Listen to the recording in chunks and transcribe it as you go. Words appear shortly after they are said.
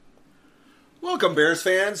Welcome, Bears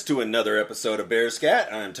fans, to another episode of Bears Scat.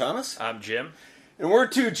 I'm Thomas. I'm Jim. And we're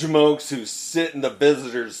two jamokes who sit in the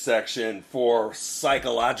visitors section for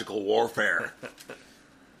psychological warfare.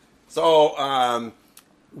 So,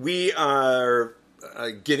 we are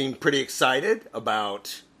getting pretty excited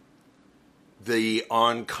about the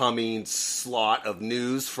oncoming slot of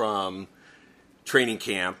news from training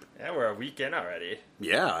camp. Yeah, we're a week in already.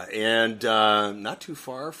 Yeah, and not too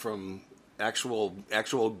far from actual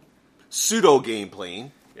pseudo game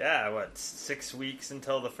playing. Yeah, 6 weeks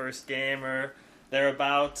until the first game or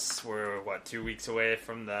thereabouts. We're, 2 weeks away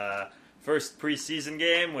from the first preseason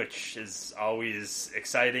game, which is always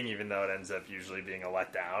exciting, even though it ends up usually being a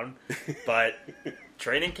letdown. But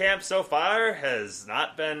training camp so far has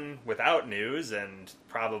not been without news, and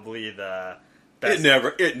probably the best...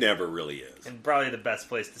 It never really is. And probably the best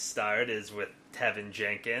place to start is with Tevin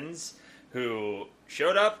Jenkins, who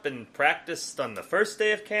showed up and practiced on the first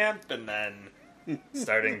day of camp, and then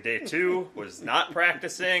starting day 2 was not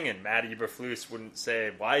practicing, and Matt Eberflus wouldn't say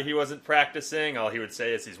why he wasn't practicing. All he would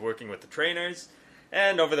say is he's working with the trainers.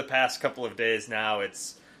 And over the past couple of days now,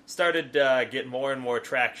 it's started to get more and more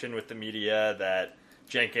traction with the media that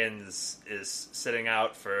Jenkins is sitting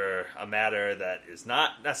out for a matter that is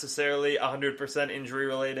not necessarily 100%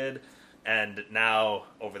 injury-related. And now,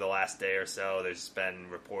 over the last day or so, there's been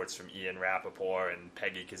reports from Ian Rappaport and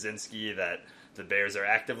Peggy Kaczynski that the Bears are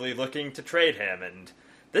actively looking to trade him. And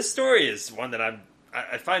this story is one that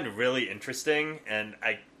I find really interesting, and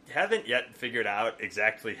I haven't yet figured out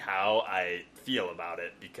exactly how I feel about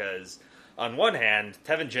it. Because, on one hand,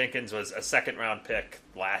 Tevin Jenkins was a second-round pick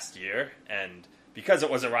last year, and because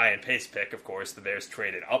it was a Ryan Pace pick, of course, the Bears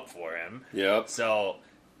traded up for him. Yep. So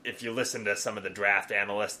if you listen to some of the draft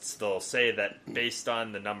analysts, they'll say that based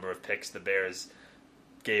on the number of picks the Bears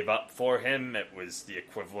gave up for him, it was the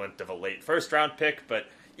equivalent of a late first-round pick. But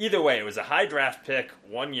either way, it was a high draft pick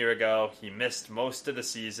 1 year ago. He missed most of the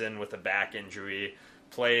season with a back injury,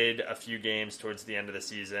 played a few games towards the end of the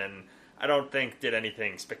season. I don't think did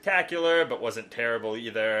anything spectacular, but wasn't terrible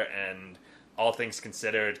either. And all things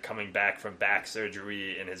considered, coming back from back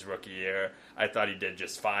surgery in his rookie year, I thought he did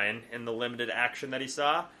just fine in the limited action that he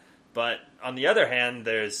saw. But on the other hand,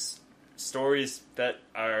 there's stories that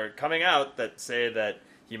are coming out that say that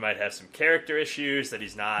he might have some character issues, that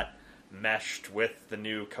he's not meshed with the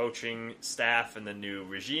new coaching staff and the new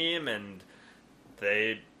regime, and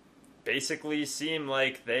they basically seem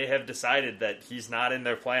like they have decided that he's not in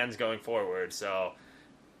their plans going forward. So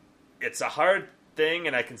it's a hard thing,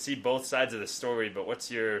 and I can see both sides of the story, but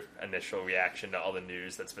what's your initial reaction to all the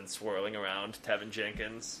news that's been swirling around Tevin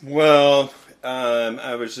Jenkins? Well,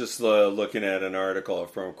 I was just looking at an article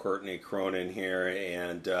from Courtney Cronin here,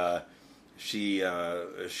 and she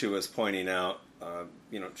was pointing out,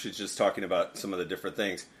 she's just talking about some of the different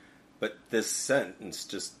things, but this sentence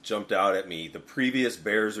just jumped out at me. The previous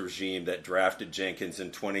Bears regime that drafted Jenkins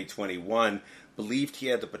in 2021 believed he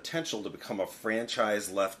had the potential to become a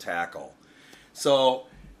franchise left tackle. So,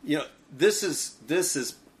 this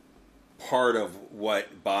is part of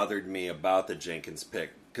what bothered me about the Jenkins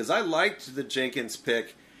pick. Because I liked the Jenkins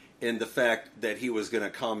pick in the fact that he was going to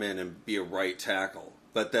come in and be a right tackle.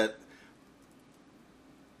 But that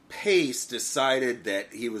Pace decided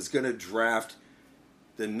that he was going to draft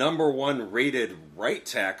the number 1 rated right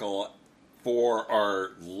tackle for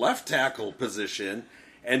our left tackle position,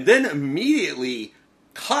 and then immediately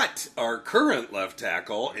cut our current left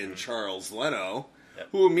tackle in Charles Leno,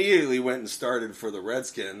 who immediately went and started for the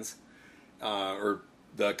Redskins, or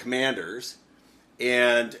the Commanders.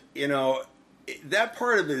 And, that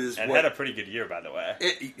part of it is and had a pretty good year, by the way.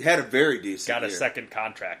 It had a very decent year. Got a second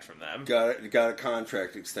contract from them. Got a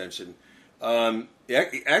contract extension.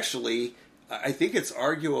 Actually, I think it's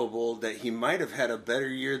arguable that he might have had a better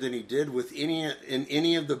year than he did in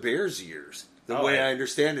any of the Bears years. The way I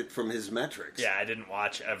understand it from his metrics. Yeah, I didn't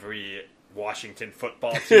watch every Washington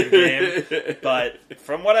football team game, but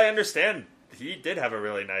from what I understand, he did have a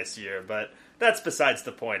really nice year. But that's besides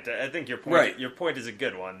the point. I think your point is a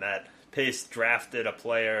good one, that Pace drafted a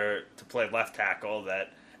player to play left tackle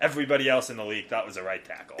that everybody else in the league thought was a right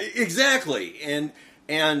tackle. Exactly.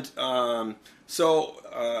 So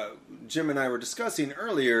Jim and I were discussing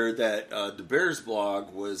earlier that the Bears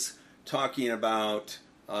blog was talking about,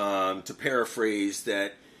 to paraphrase,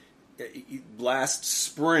 that last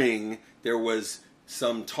spring there was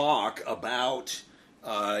some talk about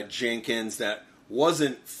Jenkins that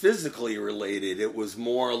wasn't physically related. It was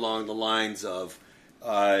more along the lines of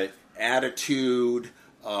attitude,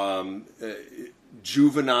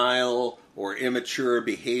 juvenile or immature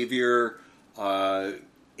behavior,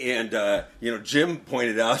 And Jim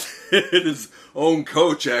pointed out that his own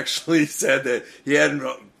coach actually said that he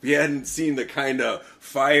hadn't seen the kind of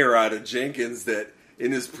fire out of Jenkins that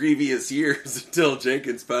in his previous years until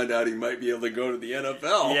Jenkins found out he might be able to go to the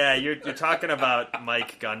NFL. Yeah, you're talking about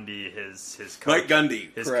Mike Gundy, his coach. Mike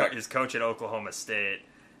Gundy, correct. His coach at Oklahoma State.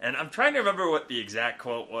 And I'm trying to remember what the exact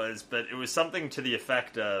quote was, but it was something to the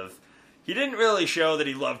effect of, he didn't really show that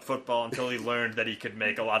he loved football until he learned that he could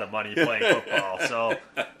make a lot of money playing football. So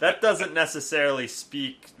that doesn't necessarily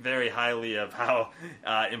speak very highly of how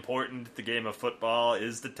important the game of football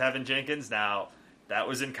is to Tevin Jenkins. Now, that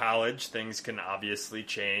was in college. Things can obviously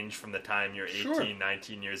change from the time you're 18, sure,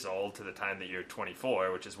 19 years old to the time that you're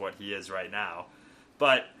 24, which is what he is right now.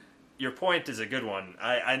 But your point is a good one.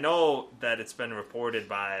 I know that it's been reported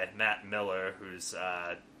by Matt Miller, who's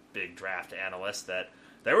a big draft analyst, that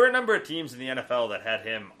there were a number of teams in the NFL that had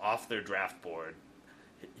him off their draft board.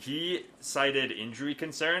 He cited injury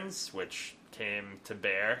concerns, which came to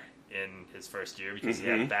bear in his first year because he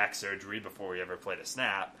had back surgery before he ever played a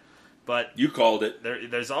snap. But you called it.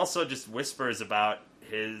 There's also just whispers about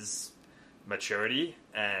his maturity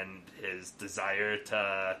and his desire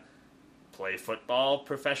to play football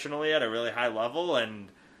professionally at a really high level. And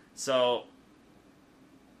so,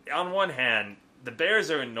 on one hand, the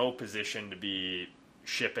Bears are in no position to be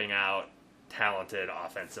shipping out talented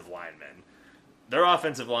offensive linemen. Their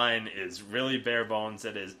offensive line is really bare bones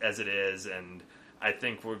as it is, and I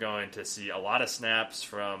think we're going to see a lot of snaps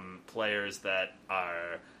from players that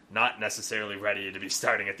are not necessarily ready to be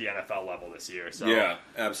starting at the NFL level this year. So yeah,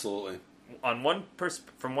 absolutely. From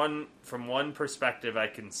one perspective, I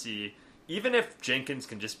can see, even if Jenkins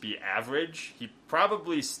can just be average, he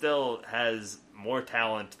probably still has more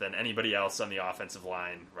talent than anybody else on the offensive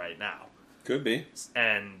line right now. Could be.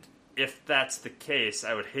 And if that's the case,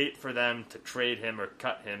 I would hate for them to trade him or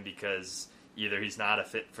cut him because either he's not a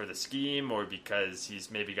fit for the scheme or because he's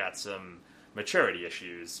maybe got some maturity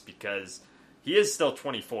issues, because he is still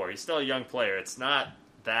 24. He's still a young player. It's not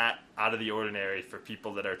that out of the ordinary for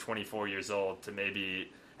people that are 24 years old to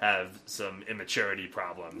maybe have some immaturity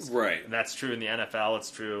problems. Right. And that's true in the NFL. It's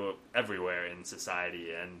true everywhere in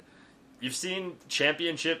society. And you've seen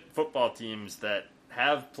championship football teams that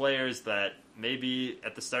have players that maybe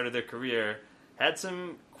at the start of their career had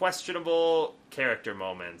some questionable character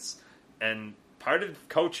moments. And part of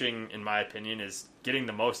coaching, in my opinion, is getting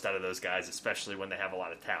the most out of those guys, especially when they have a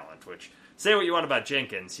lot of talent, which, say what you want about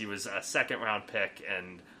Jenkins, he was a second-round pick,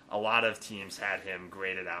 and a lot of teams had him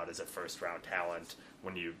graded out as a first-round talent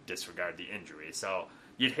when you disregard the injury. So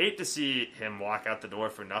you'd hate to see him walk out the door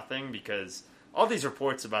for nothing, because all these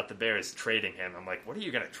reports about the Bears trading him, I'm like, what are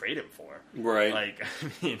you going to trade him for? Right. Like,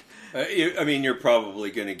 I mean, you're probably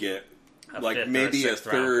going to get like maybe a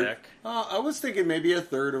third. I was thinking maybe a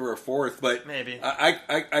third or a fourth, but maybe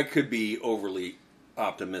I could be overly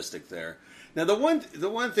optimistic there. Now, the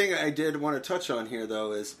one thing I did want to touch on here,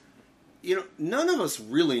 though, is, none of us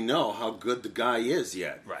really know how good the guy is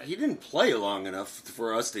yet. Right. He didn't play long enough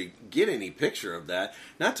for us to get any picture of that.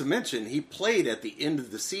 Not to mention, he played at the end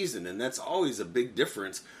of the season, and that's always a big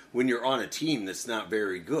difference when you're on a team that's not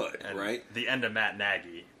very good, and right? The end of Matt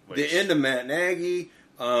Nagy. The end of Matt Nagy.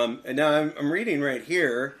 And now I'm reading right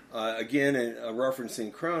here, again,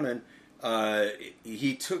 referencing Cronin.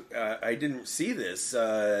 He took, I didn't see this,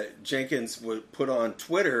 Jenkins would put on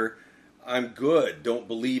Twitter, "I'm good, don't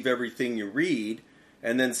believe everything you read."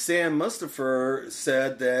 And then Sam Mustipher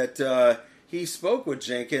said that he spoke with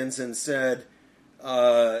Jenkins and said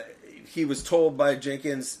he was told by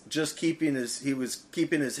Jenkins just he was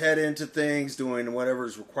keeping his head into things, doing whatever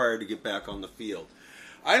is required to get back on the field.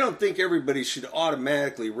 I don't think everybody should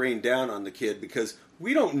automatically rain down on the kid because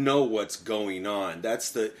we don't know what's going on.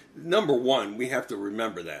 That's the number one. We have to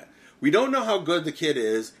remember that. We don't know how good the kid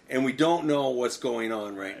is, and we don't know what's going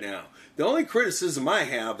on right now. The only criticism I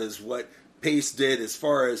have is what Pace did as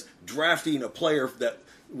far as drafting a player that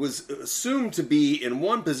was assumed to be in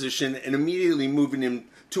one position and immediately moving him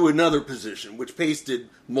to another position, which Pace did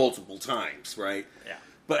multiple times, right? Yeah.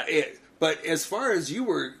 But as far as you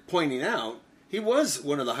were pointing out, he was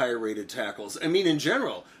one of the higher rated tackles. I mean, in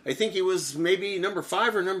general, I think he was maybe number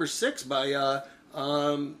 5 or number 6 by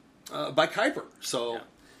Kuiper. So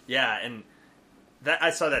yeah, and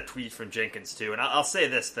I saw that tweet from Jenkins too. And I'll say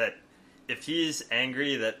this: that if he's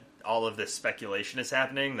angry that all of this speculation is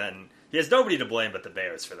happening, then he has nobody to blame but the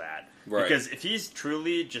Bears for that. Right. Because if he's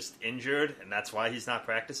truly just injured and that's why he's not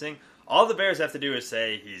practicing, all the Bears have to do is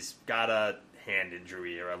say he's got a hand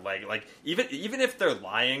injury or a leg. Like, even if they're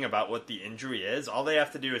lying about what the injury is, all they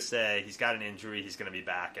have to do is say he's got an injury, he's going to be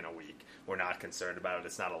back in a week. We're not concerned about it.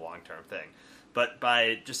 It's not a long-term thing. But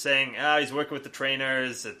by just saying, he's working with the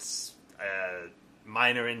trainers, it's a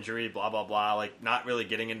minor injury, blah, blah, blah, like not really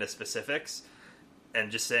getting into specifics,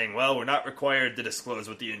 and just saying, well, we're not required to disclose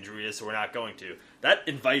what the injury is, so we're not going to. That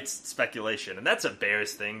invites speculation, and that's a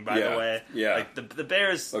Bears thing, by the way. Yeah. Like the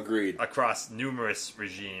Bears, agreed, across numerous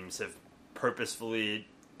regimes have purposefully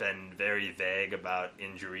been very vague about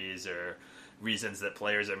injuries or reasons that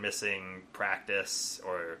players are missing practice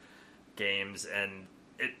or games, and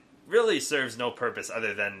it really serves no purpose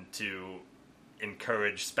other than to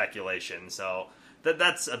encourage speculation. So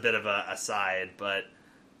that's a bit of a aside, but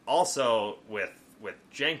also with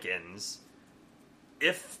Jenkins,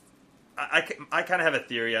 if I kind of have a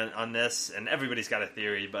theory on this, and everybody's got a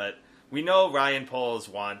theory, but we know Ryan Poles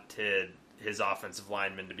wanted his offensive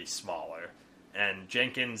linemen to be smaller, and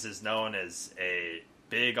Jenkins is known as a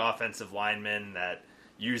big offensive lineman that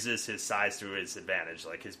uses his size to his advantage.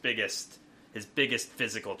 Like his biggest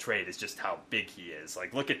physical trait is just how big he is.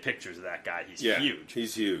 Like, look at pictures of that guy. He's huge.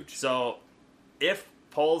 He's huge. So if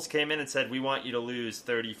Poles came in and said, we want you to lose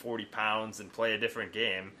 30, 40 pounds and play a different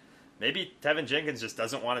game, maybe Tevin Jenkins just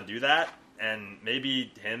doesn't want to do that, and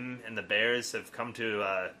maybe him and the Bears have come to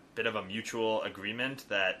a bit of a mutual agreement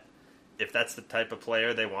that if that's the type of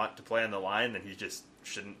player they want to play on the line, then he just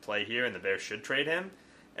shouldn't play here and the Bears should trade him.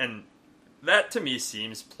 And that to me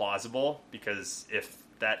seems plausible, because if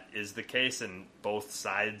that is the case and both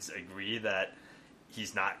sides agree that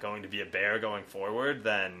he's not going to be a Bear going forward,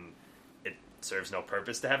 then it serves no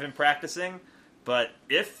purpose to have him practicing. But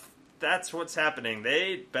if that's what's happening,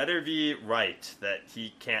 they better be right that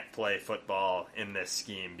he can't play football in this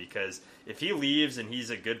scheme, because if he leaves and he's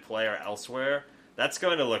a good player elsewhere, that's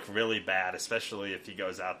going to look really bad, especially if he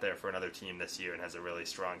goes out there for another team this year and has a really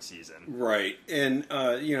strong season. Right. And,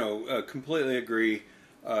 completely agree.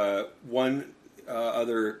 One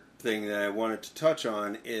other thing that I wanted to touch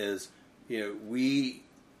on is, we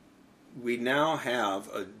now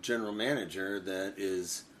have a general manager that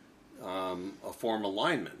is a former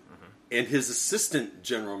lineman. Mm-hmm. And his assistant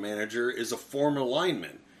general manager is a former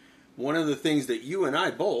lineman. One of the things that you and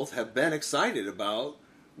I both have been excited about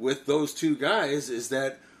with those two guys is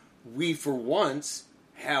that we, for once,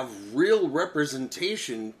 have real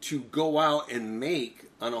representation to go out and make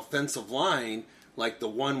an offensive line like the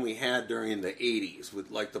one we had during the 80s with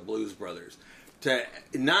like the Blues Brothers. To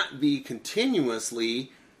not be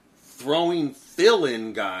continuously throwing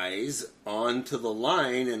fill-in guys onto the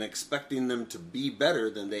line and expecting them to be better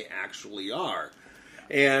than they actually are.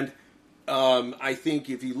 And I think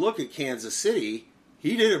if you look at Kansas City,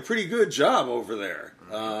 he did a pretty good job over there.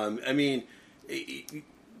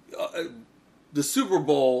 The Super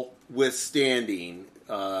Bowl withstanding,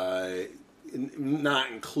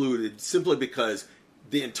 not included, simply because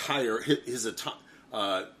the entire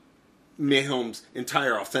Mahomes'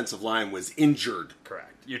 entire offensive line was injured.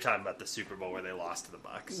 Correct. You're talking about the Super Bowl where they lost to the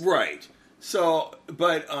Bucs, right? So,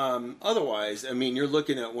 but otherwise, I mean, you're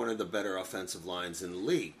looking at one of the better offensive lines in the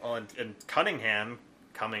league. Oh, and Cunningham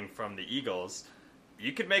coming from the Eagles,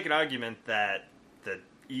 you could make an argument that the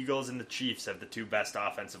Eagles and the Chiefs have the two best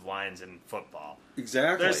offensive lines in football.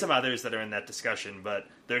 Exactly. There's some others that are in that discussion, but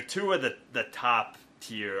they're two of the top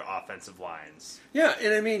tier offensive lines. Yeah,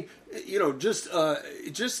 and I mean, just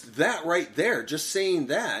that right there, just saying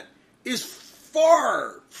that is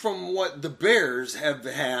far from what the Bears have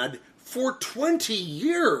had for 20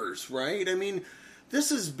 years, right? I mean, this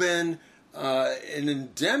has been an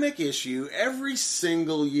endemic issue every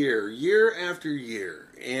single year after year,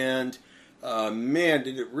 and man,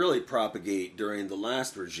 did it really propagate during the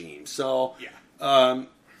last regime. So, yeah.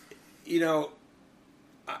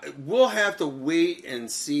 We'll have to wait and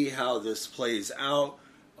see how this plays out.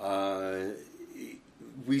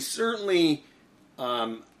 We certainly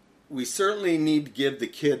need to give the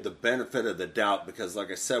kid the benefit of the doubt, because,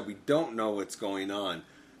 like I said, we don't know what's going on.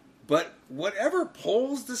 But whatever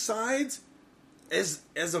Poles decides, as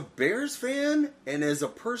a Bears fan and as a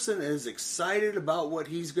person as excited about what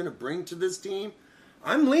he's going to bring to this team,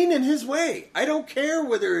 I'm leaning his way. I don't care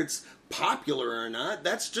whether it's popular or not.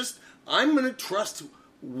 That's just, I'm going to trust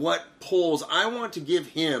what Poles. I want to give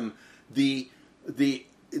him the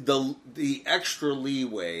extra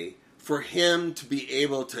leeway for him to be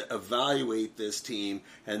able to evaluate this team,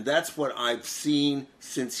 and that's what I've seen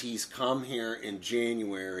since he's come here in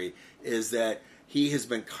January, is that he has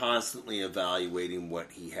been constantly evaluating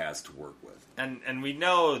what he has to work with. And we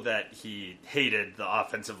know that he hated the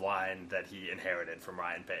offensive line that he inherited from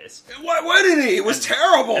Ryan Pace. Why didn't he? It was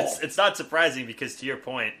terrible. It's not surprising, because to your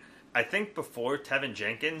point, I think before Tevin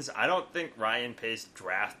Jenkins, I don't think Ryan Pace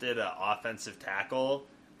drafted an offensive tackle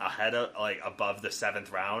ahead of, above the 7th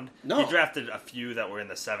round. No. He drafted a few that were in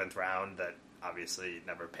the 7th round that obviously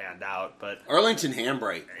never panned out. But Arlington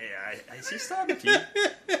Hambright. yeah, is he still on the team?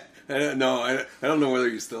 I don't know. I don't know whether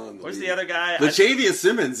he's still in the Where's league. the other guy? Latavius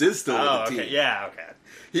Simmons is still on the team. Okay. Yeah,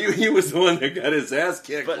 okay. He was the one that got his ass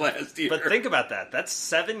kicked last year. But think about that. That's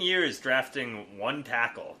 7 years drafting one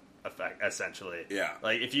tackle, essentially. Yeah.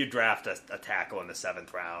 Like, if you draft a tackle in the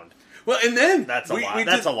 7th round, well, and then that's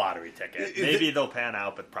a lottery ticket. Maybe they'll pan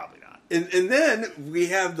out, but probably not. And then we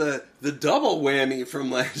have the double whammy from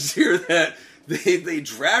last year that they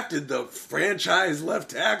drafted the franchise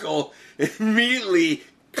left tackle and immediately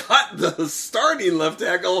cut the starting left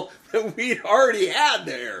tackle that we'd already had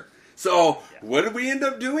there. So what did we end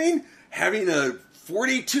up doing? Having a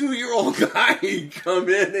 42-year-old guy come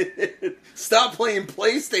in and stop playing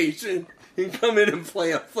PlayStation and come in and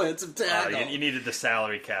play offensive tackle. You needed the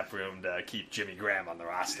salary cap room to keep Jimmy Graham on the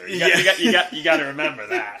roster. You got to remember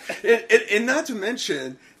that. And not to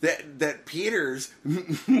mention that Peters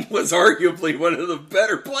was arguably one of the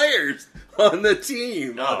better players on the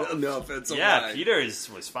team. On the offensive line. Peters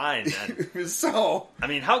was fine. And, so, I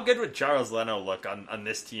mean, how good would Charles Leno look on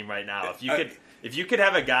this team right now? If you could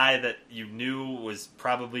have a guy that you knew was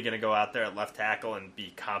probably going to go out there at left tackle and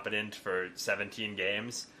be competent for 17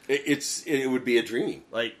 games, it would be a dream.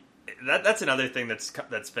 Like that's another thing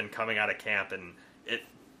that's been coming out of camp, and it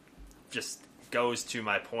just goes to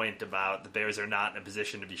my point about the Bears are not in a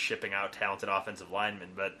position to be shipping out talented offensive linemen,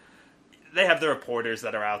 but they have the reporters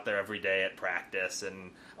that are out there every day at practice,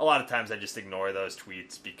 and a lot of times I just ignore those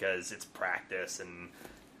tweets because it's practice and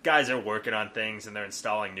guys are working on things and they're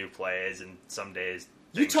installing new plays, and some days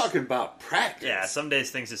you're talking about practice. Yeah, some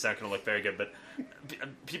days things just aren't going to look very good, but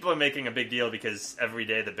people are making a big deal because every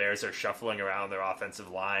day the Bears are shuffling around their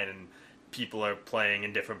offensive line and people are playing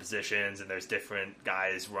in different positions and there's different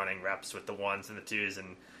guys running reps with the ones and the twos,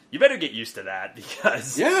 and you better get used to that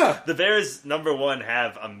because the Bears, number one,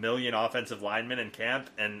 have 1 million offensive linemen in camp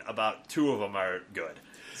and about 2 of them are good.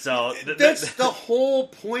 So that's the whole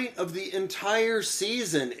point of the entire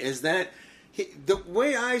season is that the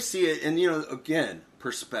way I see it, and again,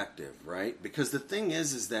 perspective, right? Because the thing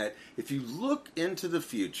is that if you look into the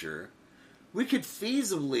future, the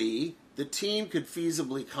team could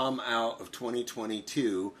feasibly come out of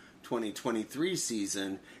 2022, 2023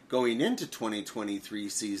 season, going into 2023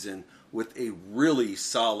 season with a really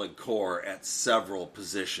solid core at several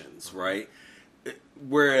positions, right?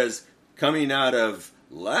 Whereas coming out of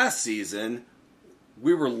last season,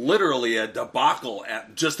 we were literally a debacle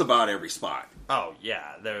at just about every spot. Oh,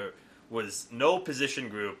 yeah. There was no position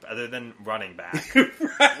group other than running back,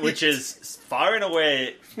 right. Which is far and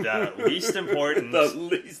away the least important. The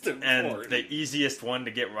least important. And the easiest one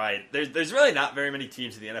to get right. There's really not very many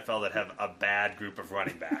teams in the NFL that have a bad group of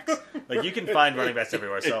running backs. Like, you can find running backs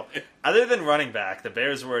everywhere. So, other than running back, the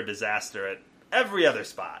Bears were a disaster at every other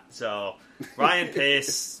spot. So, Ryan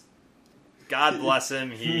Pace, God bless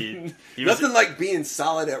him. He nothing like being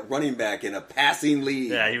solid at running back in a passing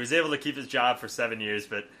league. Yeah, he was able to keep his job for 7 years,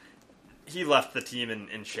 but he left the team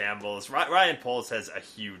in shambles. Ryan Poles has a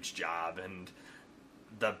huge job, and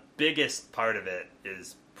the biggest part of it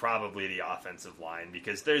is probably the offensive line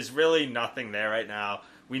because there's really nothing there right now.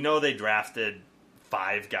 We know they drafted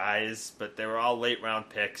 5 guys, but they were all late-round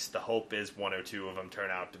picks. The hope is 1 or 2 of them turn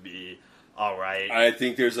out to be all right. I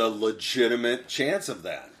think there's a legitimate chance of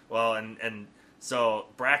that. Well, and so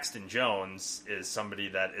Braxton Jones is somebody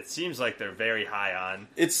that it seems like they're very high on.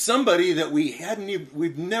 It's somebody that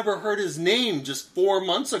we've never heard his name just 4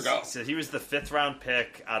 months ago. So he was the 5th round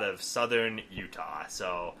pick out of Southern Utah.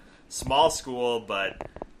 So small school, but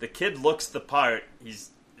the kid looks the part. He's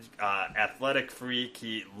athletic freak.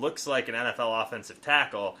 He looks like an NFL offensive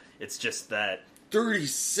tackle. It's just that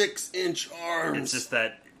 36-inch arms. It's just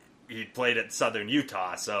that he played at Southern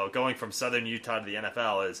Utah, so going from Southern Utah to the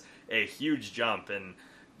NFL is a huge jump, and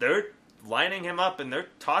they're lining him up, and they're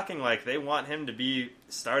talking like they want him to be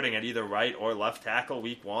starting at either right or left tackle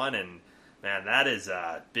week 1, and man, that is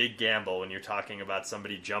a big gamble when you're talking about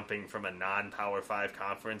somebody jumping from a non-Power 5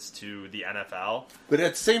 conference to the NFL. But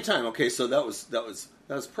at the same time, okay, so that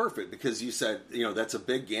was perfect because you said, that's a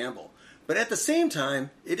big gamble. But at the same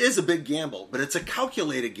time, it is a big gamble, but it's a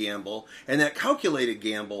calculated gamble, and that calculated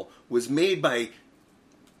gamble was made by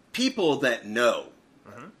people that know.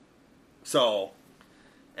 Mm-hmm. So,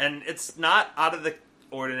 and it's not out of the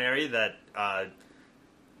ordinary that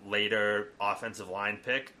later offensive line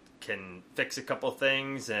pick can fix a couple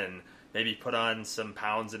things and maybe put on some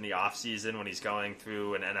pounds in the offseason when he's going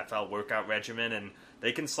through an NFL workout regimen, and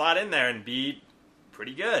they can slot in there and be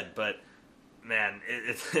pretty good, but man,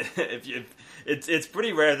 it's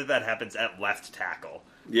pretty rare that happens at left tackle.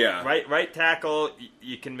 Yeah. Right tackle,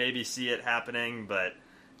 you can maybe see it happening, but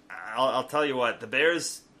I'll tell you what, the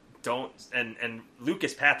Bears don't, and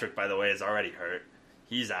Lucas Patrick, by the way, is already hurt.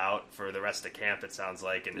 He's out for the rest of camp, it sounds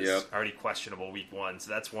like, and is already questionable week 1.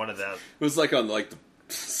 So that's one of the... It was like on the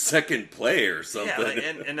second play or something.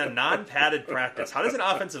 Yeah, in a non-padded practice. How does an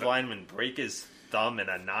offensive lineman break his thumb in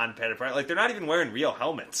a non-padded practice? Like, they're not even wearing real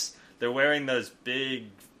helmets. They're wearing those big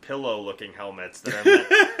pillow-looking helmets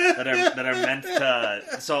that are meant to...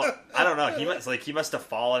 So, I don't know. He must have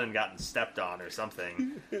fallen and gotten stepped on or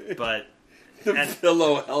something. But... The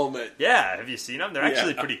pillow helmet. Yeah, have you seen them? They're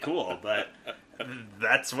actually pretty cool, but...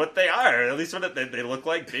 That's what they are. At least they look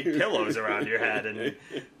like big pillows around your head, and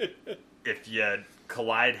if you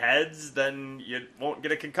collide heads, then you won't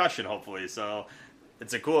get a concussion, hopefully. So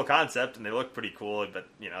it's a cool concept, and they look pretty cool, but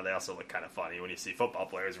they also look kind of funny when you see football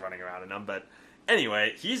players running around in them. But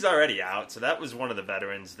anyway, he's already out, so that was one of the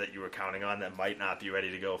veterans that you were counting on that might not be ready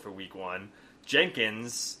to go for week 1.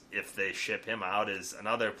 Jenkins, if they ship him out, is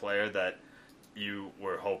another player that you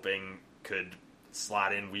were hoping could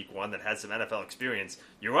slot in week 1 that has some NFL experience.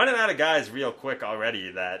 You're running out of guys real quick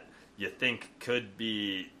already that you think could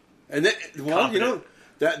be... And then,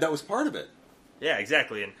 that was part of it. Yeah,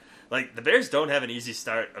 exactly. And the Bears don't have an easy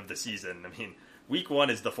start of the season. I mean, week 1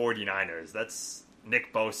 is the 49ers. That's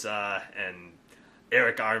Nick Bosa and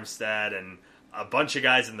Eric Armstead and a bunch of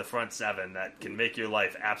guys in the front 7 that can make your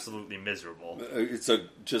life absolutely miserable. It's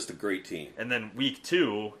just a great team. And then week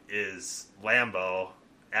 2 is Lambeau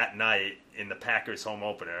at night in the Packers home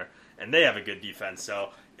opener, and they have a good defense.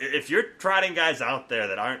 So if you're trotting guys out there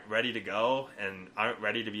that aren't ready to go and aren't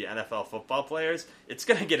ready to be NFL football players, it's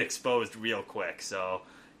going to get exposed real quick. So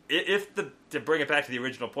to bring it back to the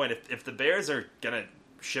original point, if the Bears are going to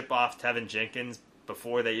ship off Tevin Jenkins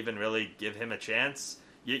before they even really give him a chance,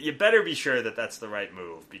 you better be sure that that's the right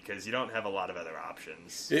move, because you don't have a lot of other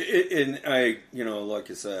options. And I, like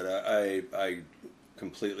I said, I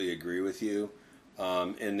completely agree with you.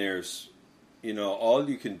 And there's, all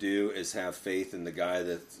you can do is have faith in the guy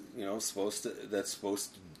that's supposed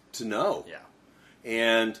to know. Yeah.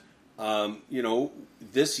 And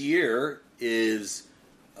this year is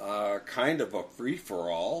kind of a free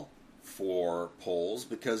for all for polls,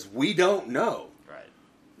 because we don't know. Right.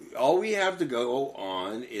 All we have to go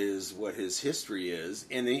on is what his history is,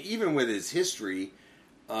 and even with his history,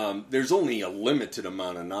 there's only a limited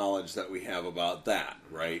amount of knowledge that we have about that,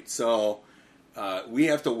 right? So. We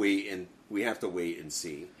have to wait and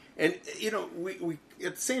see. And we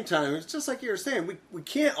at the same time, it's just like you were saying, we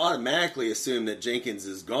can't automatically assume that Jenkins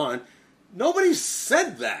is gone. Nobody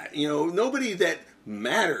said that. Nobody that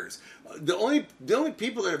matters. The only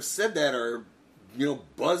people that have said that are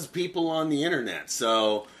buzz people on the internet.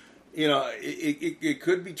 So it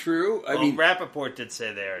could be true. I mean, Rappaport did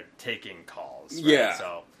say they're taking calls. Right? Yeah.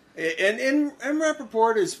 So and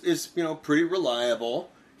Rappaport is pretty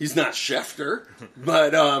reliable. He's not Schefter,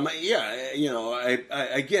 but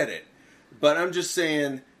I get it. But I'm just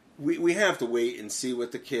saying we have to wait and see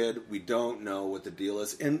with the kid. We don't know what the deal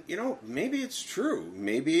is, and maybe it's true.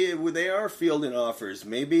 Maybe they are fielding offers.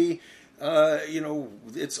 Maybe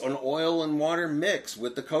it's an oil and water mix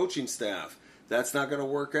with the coaching staff. That's not going to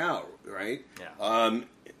work out, right? Yeah.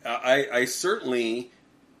 I certainly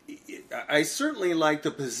like the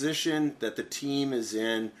position that the team is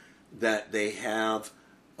in, that they have.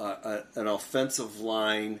 An offensive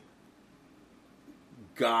line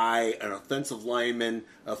guy, an offensive lineman,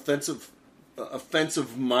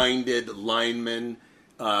 offensive-minded lineman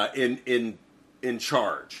in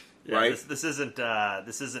charge, yeah, right? This isn't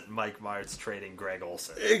Mike Martz trading Greg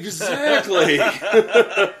Olsen. Exactly.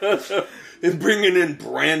 And bringing in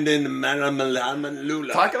Brandon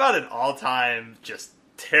Malamalula. Talk about an all-time just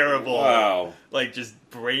terrible, wow, just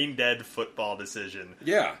brain-dead football decision.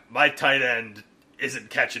 Yeah. My tight end isn't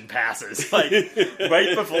catching passes. Right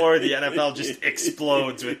before the NFL just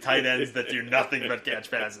explodes with tight ends that do nothing but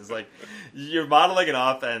catch passes. You're modeling an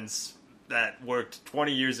offense that worked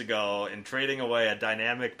 20 years ago and trading away a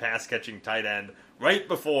dynamic pass-catching tight end right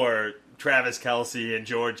before Travis Kelce and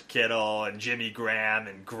George Kittle and Jimmy Graham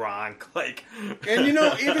and Gronk. And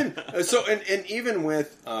even so, and even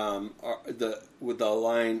with the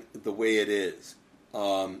line the way it is,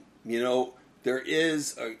 there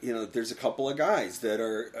is, there's a couple of guys that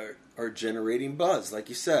are generating buzz. Like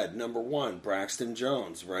you said, number 1, Braxton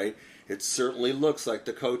Jones, right? It certainly looks like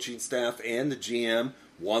the coaching staff and the GM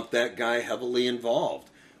want that guy heavily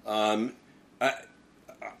involved. I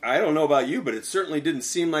don't know about you, but it certainly didn't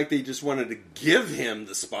seem like they just wanted to give him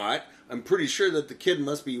the spot. I'm pretty sure that the kid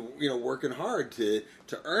must be, working hard to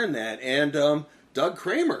earn that. And Doug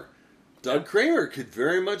Kramer. Doug Kramer could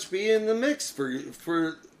very much be in the mix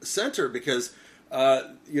for center, because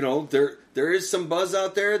there is some buzz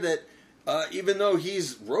out there that even though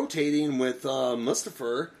he's rotating with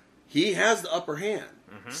Mustipher, he has the upper hand.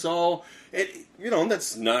 Mm-hmm. So,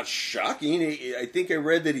 that's not shocking. I think I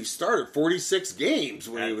read that he started 46 games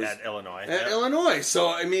when he was at Illinois. Illinois. So,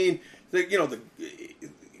 I mean,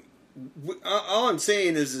 all I'm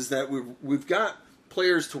saying is that we've got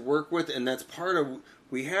players to work with, and that's part of.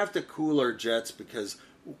 We have to cool our jets because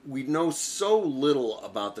we know so little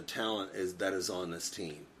about the talent that is on this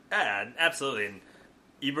team. Yeah, absolutely. And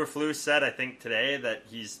Eberflus said, I think today, that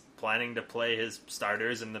he's planning to play his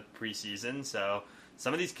starters in the preseason. So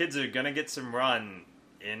some of these kids are going to get some run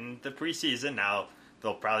in the preseason. Now,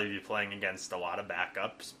 they'll probably be playing against a lot of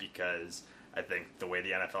backups because I think the way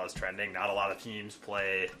the NFL is trending, not a lot of teams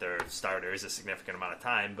play their starters a significant amount of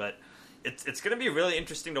time. But it's going to be really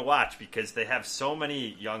interesting to watch because they have so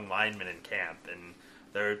many young linemen in camp, and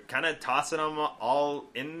they're kind of tossing them all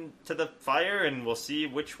into the fire, and we'll see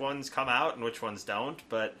which ones come out and which ones don't.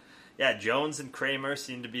 But yeah, Jones and Kramer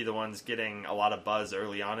seem to be the ones getting a lot of buzz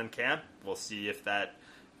early on in camp. We'll see if that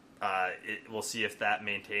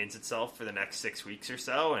maintains itself for the next 6 weeks or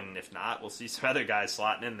so, and if not, we'll see some other guys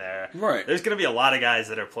slotting in there. Right. There's going to be a lot of guys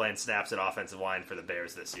that are playing snaps at offensive line for the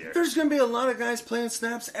Bears this year. There's going to be a lot of guys playing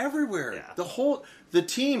snaps everywhere. Yeah. The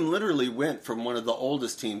team literally went from one of the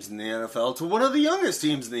oldest teams in the NFL to one of the youngest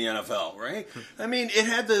teams in the NFL, right? I mean, it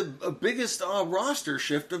had the biggest roster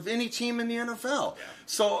shift of any team in the NFL. Yeah.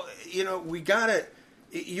 So, we got to,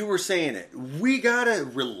 you were saying it, we got to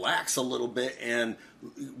relax a little bit and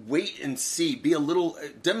wait and see,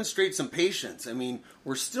 demonstrate some patience. I mean,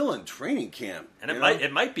 we're still in training camp. And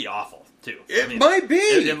it might be awful, too. It might be.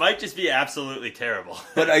 It might just be absolutely terrible.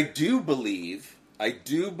 But I do believe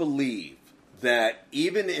that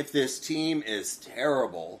even if this team is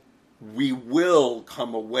terrible, we will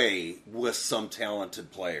come away with some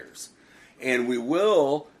talented players. And we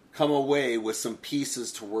will come away with some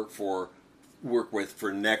pieces to work with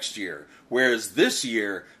for next year. Whereas this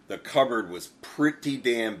year, the cupboard was pretty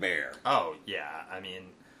damn bare. Oh, yeah. I mean,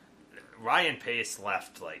 Ryan Pace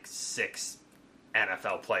left like 6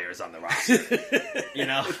 NFL players on the roster.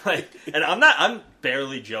 And I'm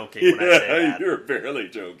barely joking when I say that. You're barely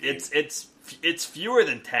joking. It's fewer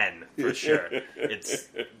than 10 for sure. It's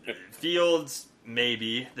Fields,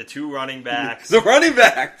 maybe the 2 running backs. The running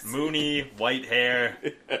backs. Mooney,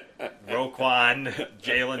 Whitehair, Roquan,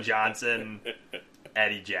 Jalen Johnson,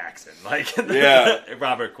 Eddie Jackson,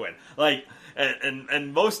 Robert Quinn,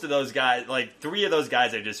 and most of those guys, 3 of those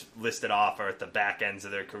guys I just listed off are at the back ends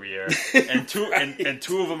of their career, and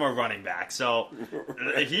two of them are running back. So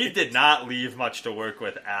he did not leave much to work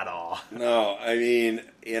with at all. No, I mean,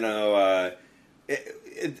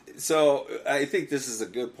 so I think this is a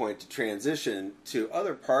good point to transition to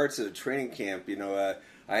other parts of the training camp.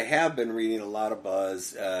 I have been reading a lot of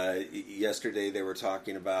buzz. Yesterday they were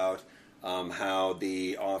talking about how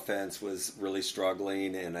the offense was really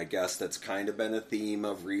struggling, and I guess that's kind of been a theme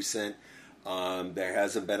of recent. There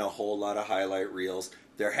hasn't been a whole lot of highlight reels.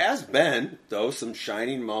 There has been, though, some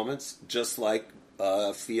shining moments, just like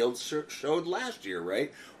Fields showed last year,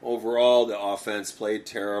 right? Overall, the offense played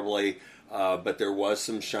terribly, but there was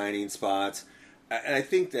some shining spots. And I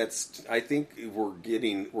think we're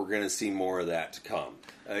going to see more of that to come.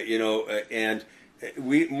 And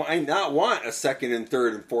we might not want a second and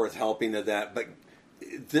third and fourth helping of that, but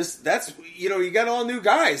you got all new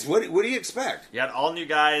guys. What do you expect? You got all new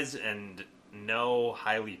guys and no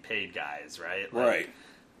highly paid guys, right? Right.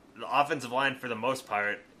 The offensive line, for the most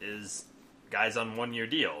part, is guys on 1-year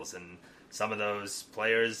deals, and some of those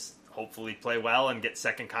players hopefully play well and get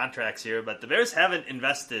second contracts here, but the Bears haven't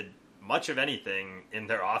invested much of anything in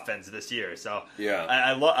their offense this year. So yeah,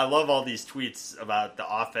 I love all these tweets about the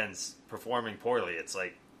offense performing poorly. It's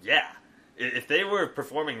like, yeah, if they were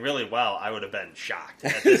performing really well, I would have been shocked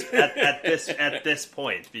at this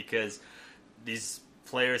point, because these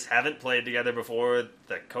players haven't played together before.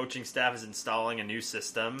 The coaching staff is installing a new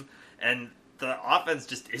system, and the offense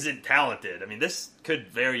just isn't talented. I mean, this could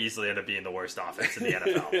very easily end up being the worst offense in the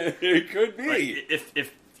NFL. It could be.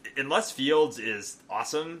 If unless Fields is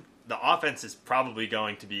awesome, the offense is probably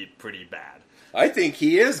going to be pretty bad. I think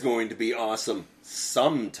he is going to be awesome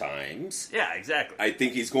sometimes. Yeah, exactly. I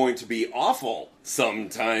think he's going to be awful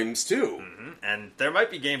sometimes too. Mm-hmm. And there might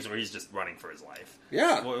be games where he's just running for his life.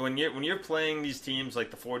 Yeah. When you're playing these teams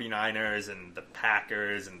like the 49ers and the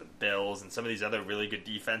Packers and the Bills and some of these other really good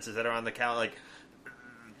defenses that are on the calendar,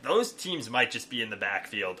 those teams might just be in the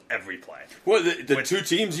backfield every play. Well, the 2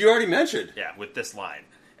 teams you already mentioned. Yeah, with this line.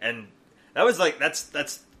 And that was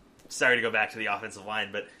that's sorry to go back to the offensive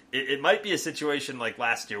line, but it might be a situation like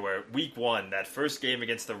last year where week 1, that first game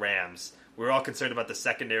against the Rams, we were all concerned about the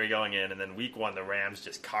secondary going in, and then week 1 the Rams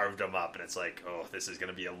just carved them up, and it's like, oh, this is going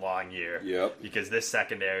to be a long year. Yep. Because this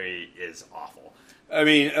secondary is awful. I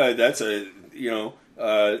mean, that's a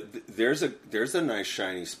there's a nice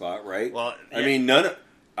shiny spot, right? Well, yeah. I mean,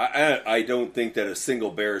 I don't think that a single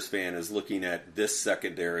Bears fan is looking at this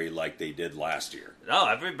secondary like they did last year. No,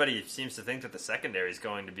 everybody seems to think that the secondary is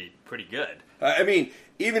going to be pretty good. I mean,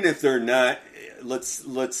 even if they're not, let's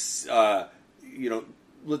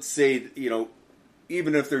say,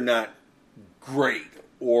 even if they're not great,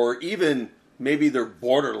 or even maybe they're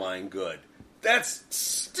borderline good, that's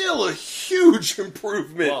still a huge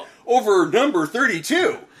improvement over number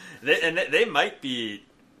 32. They might be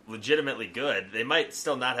legitimately good. They might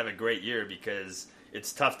still not have a great year because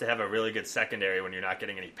it's tough to have a really good secondary when you're not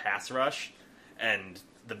getting any pass rush. And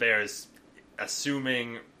the Bears,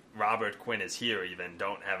 assuming Robert Quinn is here even,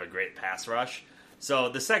 don't have a great pass rush. So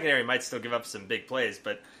the secondary might still give up some big plays,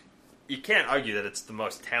 but you can't argue that it's the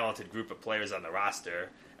most talented group of players on the roster.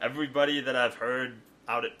 Everybody that I've heard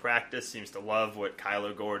out at practice seems to love what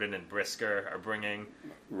Kyler Gordon and Brisker are bringing.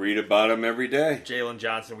 Read about him every day. Jalen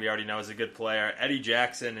Johnson, we already know, is a good player. Eddie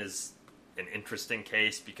Jackson is an interesting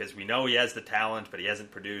case because we know he has the talent, but he hasn't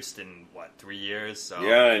produced in, 3 years? So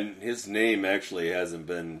yeah, and his name actually hasn't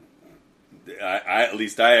been... at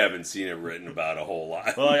least I haven't seen it written about a whole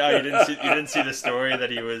lot. Well, yeah, you didn't see the story that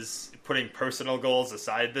he was putting personal goals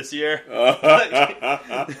aside this year?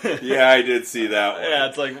 Yeah, I did see that one. Yeah,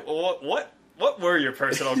 it's like, what were your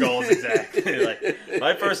personal goals exactly? Like,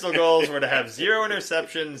 my personal goals were to have 0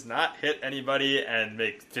 interceptions, not hit anybody, and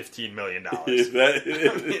make $15 million.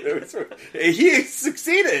 He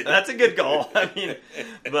succeeded. That's a good goal. I mean,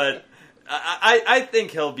 but I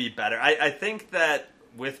think he'll be better. I think that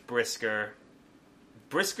with Brisker's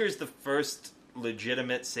the first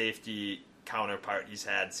legitimate safety counterpart he's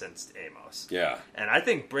had since Amos. Yeah. And I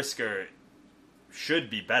think Brisker should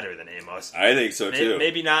be better than Amos. I think so, too.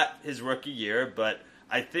 Maybe not his rookie year, but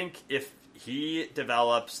I think if he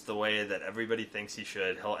develops the way that everybody thinks he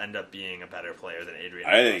should, he'll end up being a better player than Adrian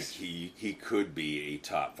Amos. I think he could be a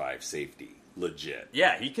top 5 safety. Legit.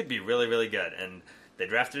 Yeah, he could be really, really good. And they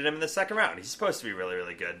drafted him in the second round. He's supposed to be really,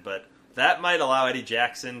 really good. But that might allow Eddie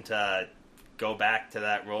Jackson to go back to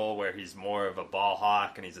that role where he's more of a ball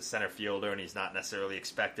hawk and he's a center fielder and he's not necessarily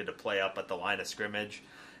expected to play up at the line of scrimmage.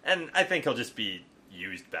 And I think he'll just be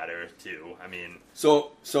used better, too. I mean...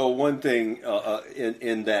 So one thing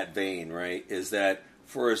in that vein, right, is that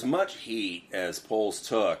for as much heat as Poles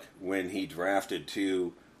took when he drafted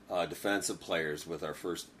 2 defensive players with our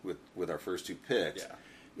first 2 picks,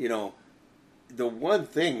 the one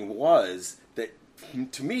thing was that,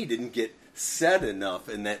 to me, didn't get said enough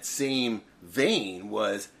in that same vein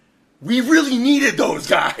was... We really needed those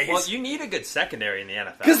guys. Well, you need a good secondary in the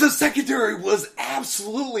NFL. Because the secondary was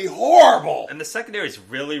absolutely horrible. And the secondary is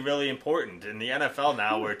really, really important in the NFL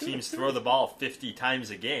now where teams throw the ball 50 times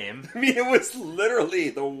a game. I mean, it was literally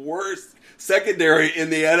the worst secondary in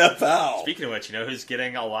the NFL. Speaking of which, you know who's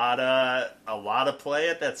getting a lot of play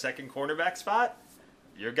at that second cornerback spot?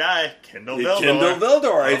 Your guy, Kindle Vildor. Kindle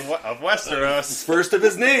Vildor. Of Westeros. First of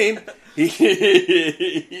his name. He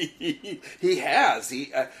has.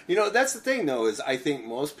 That's the thing, though, is I think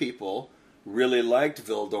most people really liked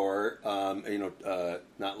Vildor,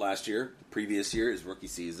 not last year, previous year, his rookie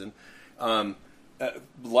season,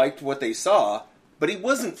 liked what they saw, but he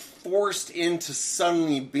wasn't forced into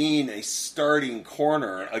suddenly being a starting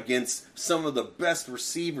corner against some of the best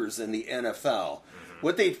receivers in the NFL.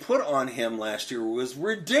 What they put on him last year was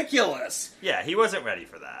ridiculous. Yeah, he wasn't ready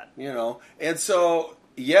for that. And so,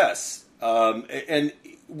 yes, and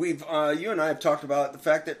we've you and I have talked about the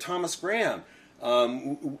fact that Thomas Graham,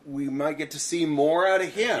 we might get to see more out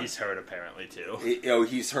of him. He's hurt apparently too.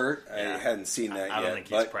 He's hurt. Yeah. I hadn't seen that yet. I don't think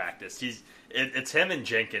he's practiced. It's him and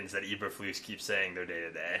Jenkins that Eberflus keeps saying they're day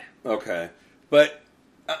to day. Okay, but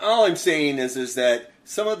all I'm saying is that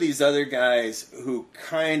some of these other guys who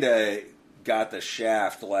kind of got the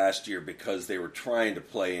shaft last year because they were trying to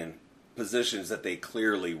play in positions that they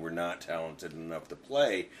clearly were not talented enough to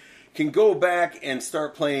play, can go back and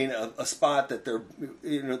start playing a spot that they're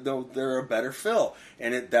a better fill.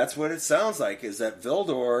 And that's what it sounds like, is that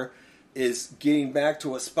Vildor is getting back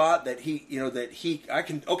to a spot that I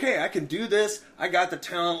can do this. I got the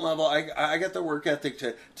talent level. I got the work ethic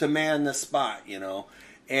to man the spot,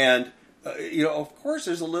 and of course,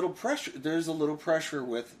 there's a little pressure. There's a little pressure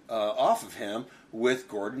with off of him with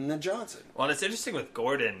Gordon and Johnson. Well, and it's interesting with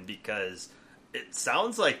Gordon because it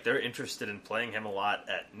sounds like they're interested in playing him a lot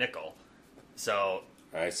at nickel. So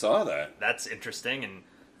I saw that. That's interesting, and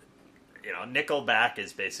nickelback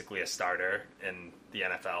is basically a starter in the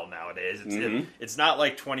NFL nowadays. Mm-hmm. It's not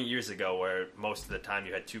like 20 years ago where most of the time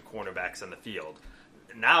you had two cornerbacks on the field.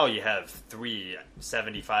 Now you have 3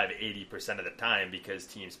 75-80% of the time because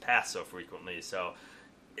teams pass so frequently. So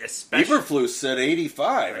especially Eberflus said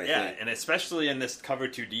 85, I yeah, think. and especially in this cover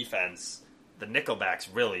 2 defense, the nickelback's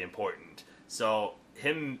really important. So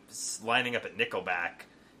him lining up at nickelback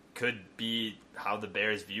could be how the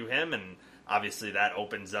Bears view him, and obviously that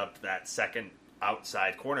opens up that second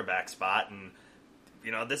outside cornerback spot. And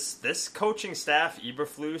this coaching staff,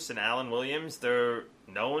 Eberflus and Alan Williams, they're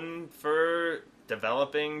known for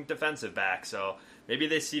developing defensive backs. So maybe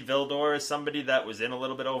they see Vildor as somebody that was in a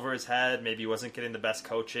little bit over his head, maybe wasn't getting the best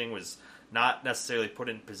coaching, was not necessarily put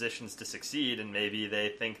in positions to succeed, and maybe they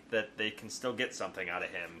think that they can still get something out of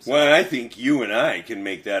him. So, Well, I think you and I can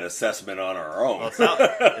make that assessment on our own. well,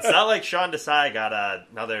 it's not like Sean Desai got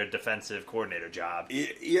another defensive coordinator job.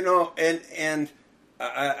 And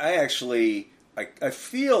I actually I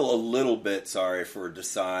feel a little bit sorry for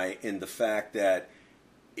Desai in the fact that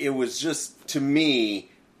it was just, to me,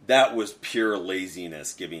 that was pure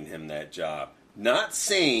laziness giving him that job. Not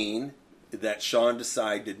saying that Sean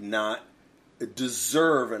Desai did not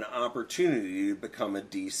deserve an opportunity to become a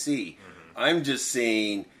DC. I'm just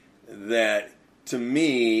saying that, to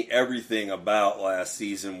me, everything about last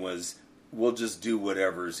season was, we'll just do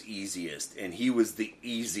whatever's easiest. And he was the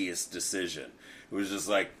easiest decision. It was just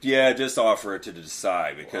like, yeah, just offer it to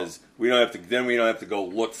Desai because we don't have to go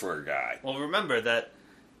look for a guy. Well, remember that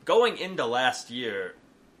going into last year,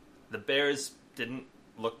 the Bears didn't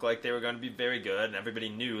look like they were going to be very good, and everybody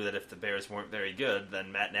knew that if the Bears weren't very good,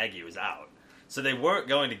 then Matt Nagy was out. So they weren't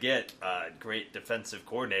going to get a great defensive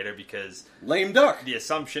coordinator because Lame duck. the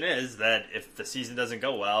assumption is that if the season doesn't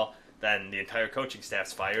go well, then the entire coaching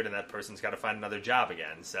staff's fired and that person's got to find another job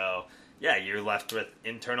again. So, yeah, you're left with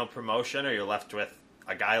internal promotion, or you're left with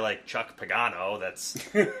a guy like Chuck Pagano that's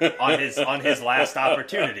on his last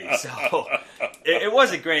opportunity. So it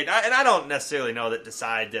wasn't great. And I don't necessarily know that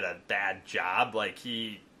Desai did a bad job. Like,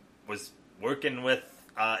 he was working with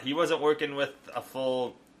he wasn't working with a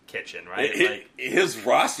full kitchen, right? His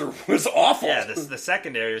roster was awful. Yeah, the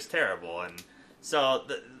secondary was terrible, and so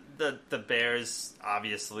the Bears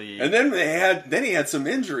obviously. And then he had some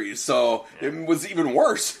injuries, so it was even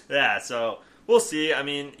worse. Yeah, so we'll see. I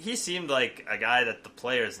mean, he seemed like a guy that the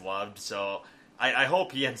players loved, so I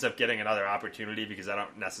hope he ends up getting another opportunity because I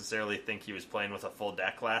don't necessarily think he was playing with a full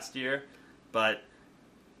deck last year. But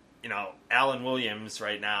Alan Williams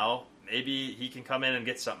right now, maybe he can come in and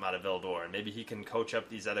get something out of Vildor, and maybe he can coach up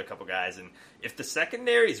these other couple guys. And if the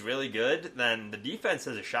secondary is really good, then the defense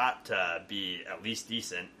has a shot to be at least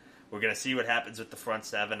decent. We're going to see what happens with the front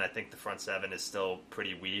seven. I think the front seven is still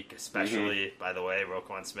pretty weak, especially, by the way,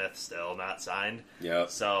 Roquan Smith still not signed. Yeah.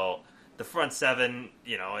 So the front seven,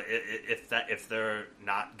 if they're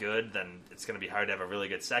not good, then it's going to be hard to have a really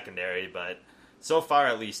good secondary. But so far,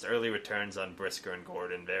 at least, early returns on Brisker and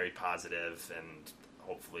Gordon, very positive, and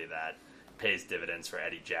hopefully that pays dividends for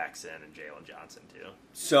Eddie Jackson and Jalen Johnson, too.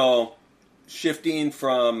 So, shifting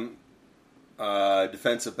from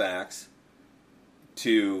defensive backs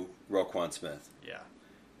to Roquan Smith. Yeah.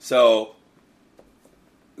 So,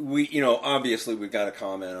 obviously we've got to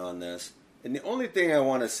comment on this. And the only thing I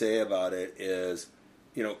want to say about it is,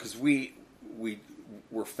 because we're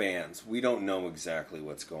fans. We don't know exactly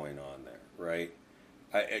what's going on there, right?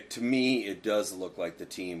 To me, it does look like the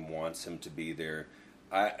team wants him to be there.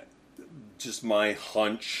 Just my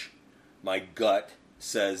hunch, my gut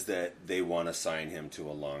says that they want to sign him to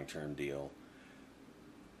a long-term deal.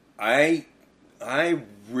 I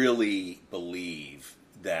really believe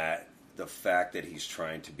that the fact that he's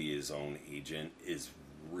trying to be his own agent is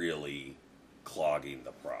really clogging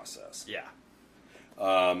the process. Yeah.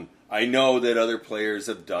 I know that other players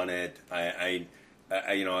have done it. I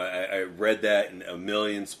read that in a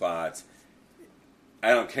million spots. I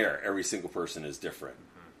don't care. Every single person is different.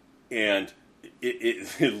 And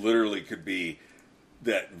it literally could be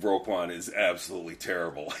that Roquan is absolutely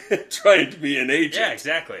terrible at trying to be an agent. Yeah,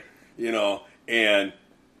 exactly. And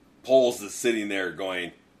Poles is sitting there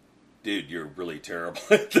going, dude, you're really terrible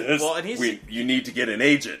at this. Well, and you need to get an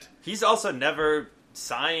agent. He's also never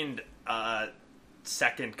signed a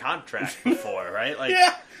second contract before, right? Like,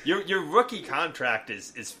 Yeah. Your rookie contract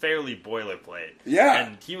is fairly boilerplate. Yeah.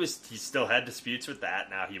 And he still had disputes with that.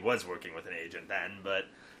 Now, he was working with an agent then, but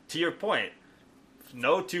to your point,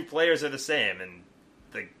 no two players are the same, and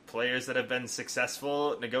the players that have been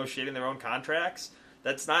successful negotiating their own contracts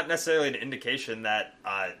that's not necessarily an indication that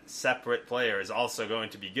a separate player is also going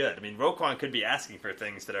to be good. I mean, Roquan could be asking for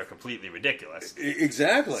things that are completely ridiculous.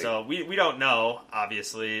 Exactly. So we don't know,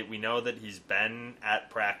 obviously. We know that he's been at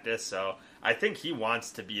practice, so I think he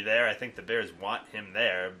wants to be there. I think the Bears want him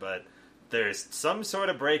there, but there's some sort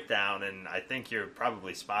of breakdown, and I think you're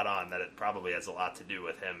probably spot on that it probably has a lot to do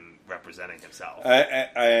with him representing himself.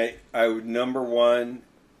 I would, number one,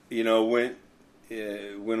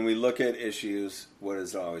 when we look at issues, what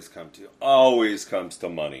does it always come to? Always comes to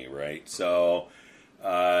money, right? So,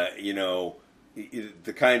 the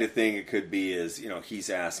kind of thing it could be is, he's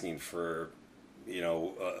asking for,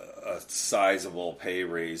 a sizable pay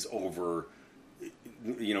raise over,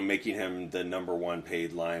 making him the number one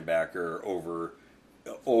paid linebacker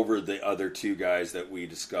over the other two guys that we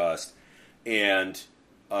discussed. And,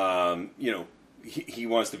 he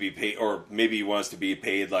wants to be paid, or maybe he wants to be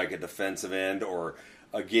paid like a defensive end, or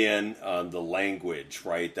again, the language,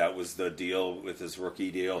 right? That was the deal with his rookie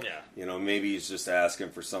deal. Yeah. Maybe he's just asking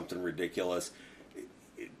for something ridiculous.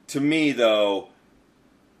 To me, though,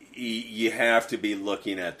 you have to be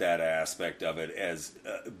looking at that aspect of it as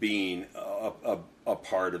being a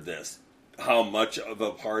part of this. How much of a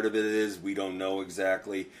part of it is, we don't know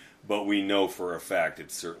exactly, but we know for a fact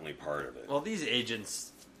it's certainly part of it. Well, these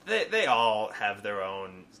agents, they all have their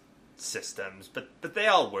own systems, but they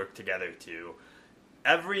all work together too.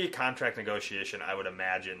 Every contract negotiation, I would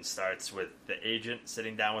imagine, starts with the agent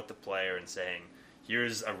sitting down with the player and saying,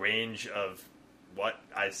 here's a range of what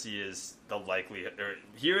I see is the likelihood, or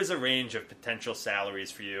here is a range of potential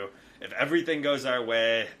salaries for you. If everything goes our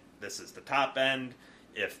way, this is the top end.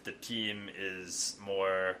 If the team is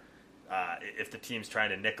more, if the team's trying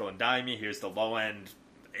to nickel and dime me, here's the low end.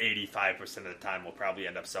 85% of the time we'll probably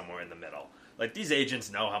end up somewhere in the middle. Like, these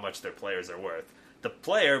agents know how much their players are worth. The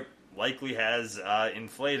player likely has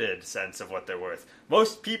inflated sense of what they're worth.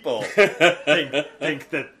 Most people think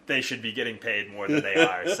that they should be getting paid more than they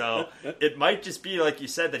are. So it might just be, like you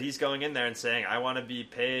said, that he's going in there and saying, I want to be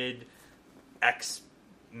paid X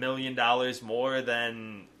million dollars more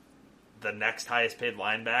than the next highest paid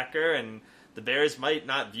linebacker, and the Bears might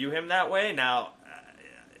not view him that way. Now,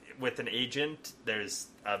 with an agent, there's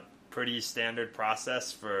a pretty standard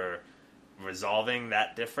process for resolving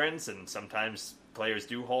that difference, and sometimes players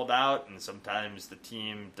do hold out, and sometimes the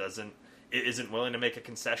team isn't willing to make a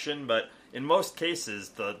concession. But in most cases,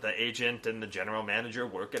 the agent and the general manager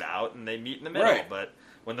work it out, and they meet in the middle. Right. But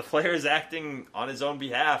when the player is acting on his own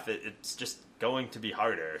behalf, it's just going to be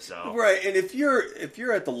harder. So right, and if you're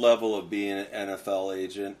at the level of being an NFL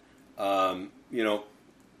agent,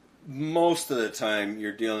 most of the time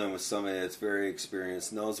you're dealing with somebody that's very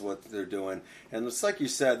experienced, knows what they're doing, and it's like you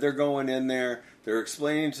said, they're going in there, they're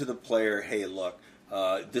explaining to the player, hey, look,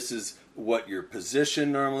 this is what your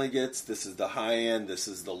position normally gets, this is the high end, this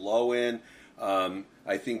is the low end.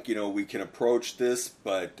 I think we can approach this,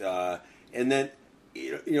 but and then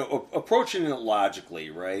approaching it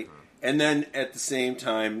logically, right? Mm-hmm. And then at the same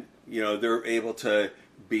time, they're able to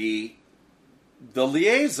be the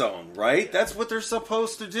liaison, right? That's what they're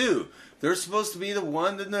supposed to do. They're supposed to be the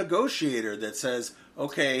negotiator that says,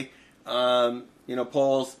 okay,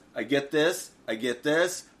 Pauls, I get this, I get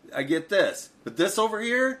this, I get this. But this over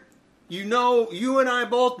here, you and I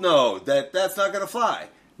both know that that's not going to fly.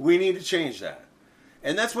 We need to change that.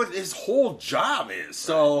 And that's what his whole job is.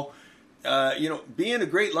 So, being a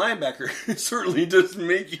great linebacker certainly doesn't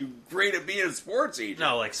make you great at being a sports agent.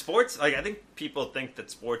 No, like sports, like I think people think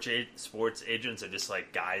that sports agents are just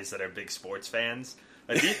like guys that are big sports fans.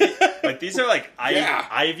 Like these are like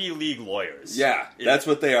Ivy League lawyers. Yeah, that's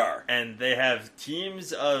what they are. And they have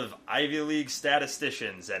teams of Ivy League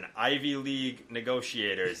statisticians and Ivy League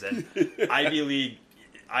negotiators and Ivy League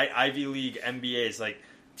MBAs, like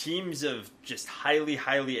teams of just highly,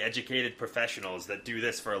 highly educated professionals that do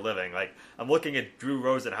this for a living. Like, I'm looking at Drew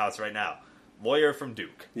Rosenhaus right now, lawyer from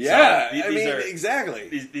Duke. Yeah, so exactly.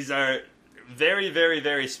 These are very, very,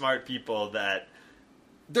 very smart people that...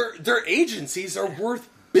 Their agencies are worth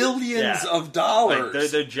billions of dollars. Like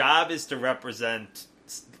their job is to represent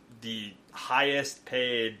the highest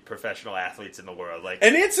paid professional athletes in the world. Like,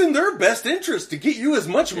 and it's in their best interest to get you as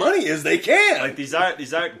much money as they can. Like, these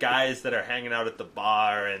aren't guys that are hanging out at the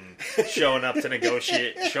bar and showing up to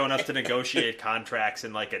negotiate contracts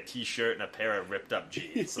in like a t-shirt and a pair of ripped up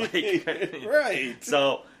jeans. Like, right.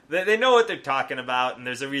 So they know what they're talking about, and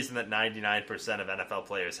there's a reason that 99% of NFL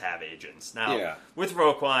players have agents. Now, with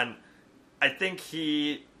Roquan, I think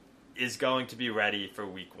he is going to be ready for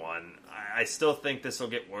week one. I still think this will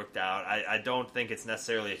get worked out. I don't think it's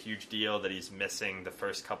necessarily a huge deal that he's missing the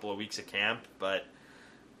first couple of weeks of camp, but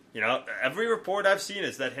every report I've seen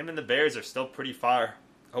is that him and the Bears are still pretty far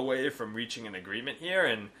away from reaching an agreement here.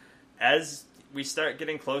 And as we start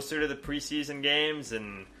getting closer to the preseason games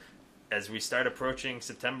and as we start approaching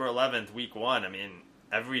September 11th, week 1, I mean,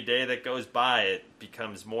 every day that goes by, it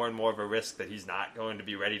becomes more and more of a risk that he's not going to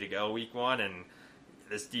be ready to go week 1. And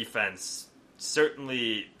this defense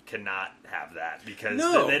certainly cannot have that because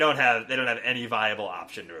they don't have any viable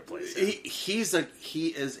option to replace him. He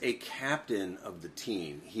is a captain of the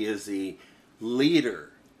team. He is a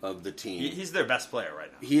leader of the team. He's their best player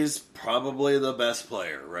right now. He is probably the best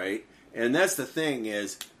player, right? And that's the thing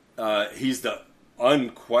is, he's the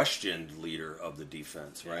unquestioned leader of the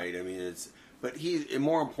defense, right? I mean, but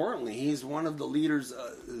more importantly, he's one of the leaders,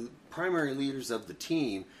 primary leaders of the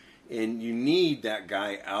team. And you need that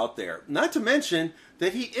guy out there. Not to mention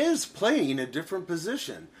that he is playing a different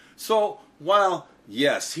position. So while,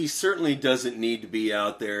 yes, he certainly doesn't need to be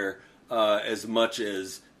out there as much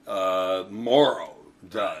as Morrow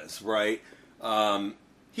does, right?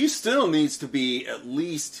 He still needs to be at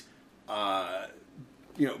least,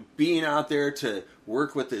 being out there to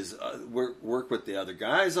work with work with the other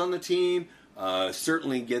guys on the team.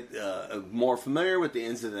 Certainly get more familiar with the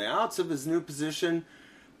ins and the outs of his new position.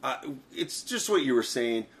 It's just what you were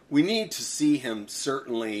saying. We need to see him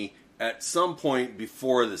certainly at some point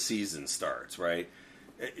before the season starts, right?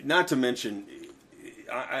 Not to mention,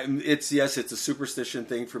 it's a superstition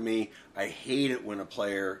thing for me. I hate it when a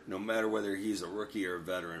player, no matter whether he's a rookie or a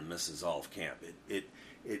veteran, misses all of camp. It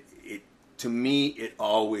to me, it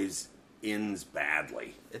always ends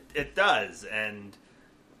badly. It does, and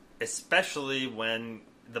especially when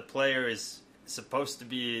the player is supposed to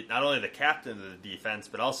be not only the captain of the defense,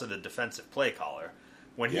 but also the defensive play caller.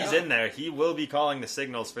 When he's in there, he will be calling the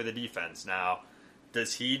signals for the defense. Now,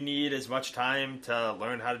 does he need as much time to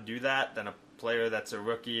learn how to do that than a player that's a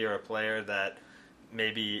rookie or a player that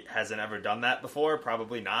maybe hasn't ever done that before?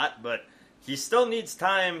 Probably not, but he still needs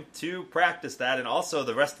time to practice that, and also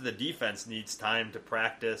the rest of the defense needs time to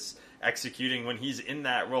practice executing when he's in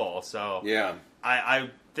that role. So yeah, I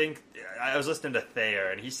think I was listening to Thayer,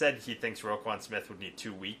 and he said he thinks Roquan Smith would need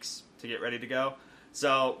 2 weeks to get ready to go.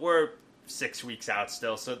 So we're 6 weeks out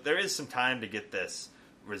still, so there is some time to get this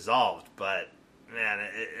resolved. But man,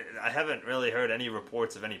 I haven't really heard any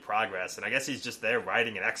reports of any progress, and I guess he's just there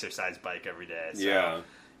riding an exercise bike every day. So,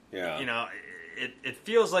 yeah. It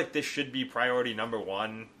feels like this should be priority number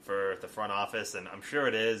 1 for the front office, and I'm sure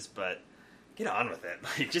it is, but get on with it.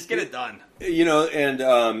 Like, just get it done.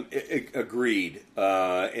 Agreed.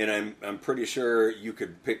 And I'm pretty sure you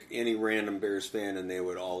could pick any random Bears fan and they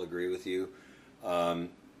would all agree with you. And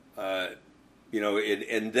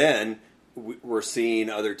then we're seeing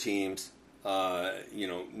other teams,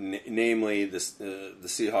 namely the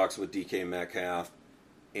Seahawks with DK Metcalf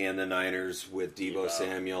and the Niners with Deebo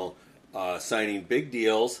Samuel signing big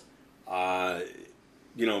deals. I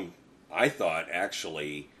thought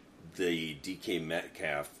actually the DK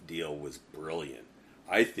Metcalf deal was brilliant.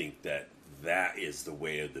 I think that is the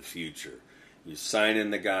way of the future. You sign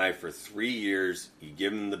in the guy for 3 years. You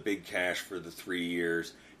give him the big cash for the 3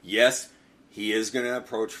 years. Yes, he is going to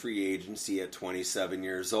approach free agency at 27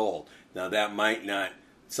 years old. Now, that might not...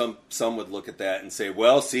 Some would look at that and say,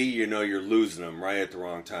 well, see, you're losing him right at the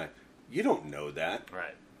wrong time. You don't know that.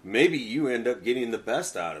 Right. Maybe you end up getting the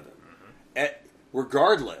best out of him. Mm-hmm.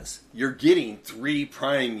 Regardless, you're getting 3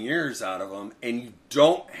 prime years out of him, and you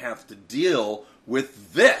don't have to deal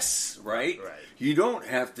with this, right? You don't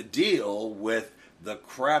have to deal with the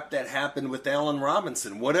crap that happened with Allen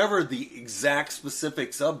Robinson. Whatever the exact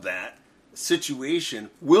specifics of that situation,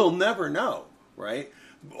 we'll never know, right?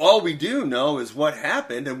 All we do know is what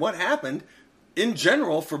happened, and what happened, in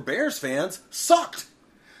general, for Bears fans, sucked.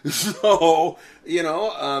 So,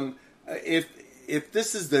 if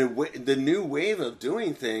this is the new wave of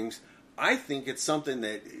doing things, I think it's something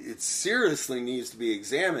that it seriously needs to be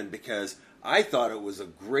examined, because I thought it was a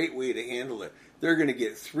great way to handle it. They're going to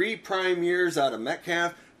get 3 prime years out of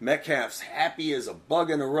Metcalf. Metcalf's happy as a bug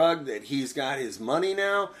in a rug that he's got his money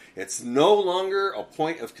now. It's no longer a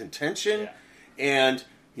point of contention. Yeah. And,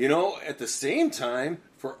 at the same time,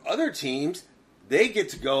 for other teams, they get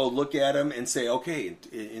to go look at him and say, okay,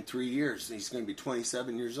 in 3 years, he's going to be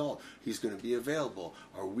 27 years old. He's going to be available.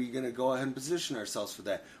 Are we going to go ahead and position ourselves for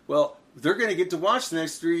that? Well, they're going to get to watch the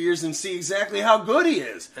next 3 years and see exactly how good he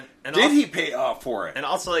is. And Did he pay off for it? And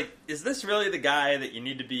also, is this really the guy that you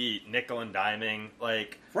need to be nickel and diming?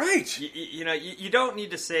 Right. You don't need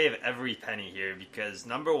to save every penny here, because,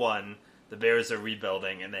 number one, the Bears are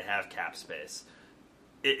rebuilding and they have cap space.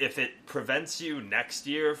 if it prevents you next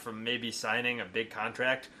year from maybe signing a big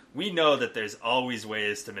contract, we know that there's always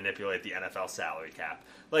ways to manipulate the NFL salary cap.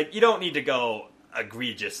 Like, you don't need to go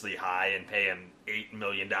egregiously high and pay him $8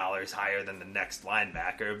 million higher than the next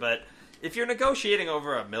linebacker, but if you're negotiating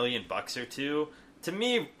over $1 million or two, to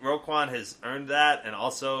me, Roquan has earned that, and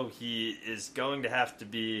also he is going to have to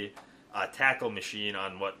be a tackle machine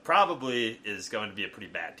on what probably is going to be a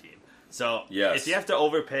pretty bad team. So if you have to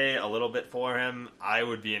overpay a little bit for him, I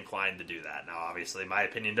would be inclined to do that. Now, obviously, my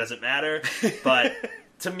opinion doesn't matter, but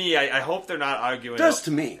to me, I hope they're not arguing. It does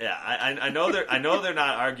to me. Yeah, I know they're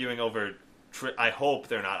not arguing over. I hope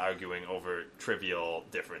they're not arguing over trivial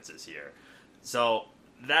differences here. So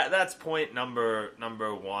that's point number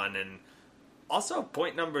one, and also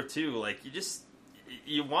point number two. Like,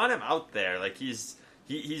 you want him out there. Like, he's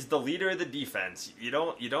the leader of the defense. You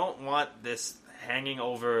don't want this hanging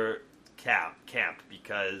over camp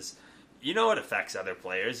because you know it affects other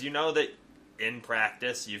players. You know that in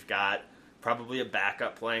practice you've got probably a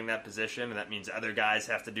backup playing that position, and that means other guys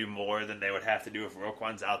have to do more than they would have to do if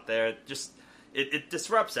Roquan's out there. It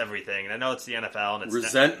disrupts everything. And I know it's the NFL and it's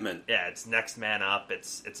resentment. It's next man up.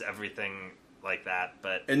 It's everything like that.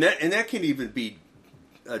 But that can even be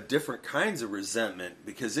different kinds of resentment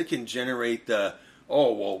because it can generate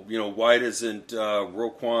why doesn't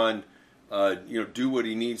Roquan do what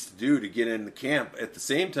he needs to do to get in the camp? At the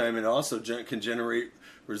same time, it also can generate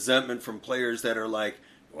resentment from players that are like,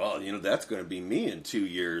 well, that's going to be me in 2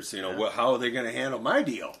 years. How are they going to handle my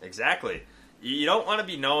deal? Exactly. You don't want to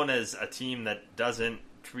be known as a team that doesn't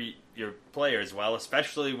treat your players well,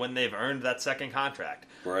 especially when they've earned that second contract.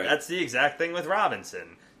 Right. That's the exact thing with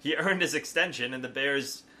Robinson. He earned his extension, and the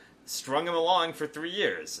Bears strung him along for 3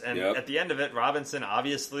 years. And at the end of it, Robinson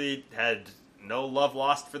obviously had no love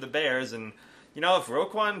lost for the Bears. And, if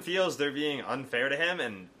Roquan feels they're being unfair to him,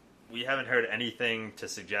 and we haven't heard anything to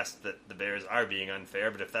suggest that the Bears are being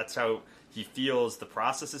unfair, but if that's how he feels the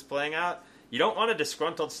process is playing out, you don't want a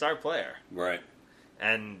disgruntled star player. Right.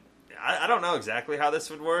 And I don't know exactly how this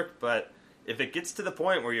would work, but if it gets to the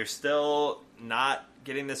point where you're still not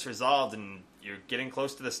getting this resolved and you're getting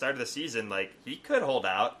close to the start of the season, like, he could hold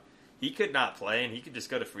out. He could not play, and he could just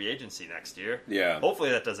go to free agency next year. Yeah. Hopefully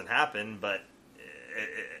that doesn't happen, but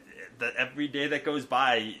every day that goes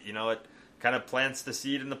by, it kind of plants the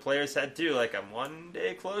seed in the player's head, too. Like, I'm one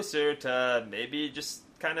day closer to maybe just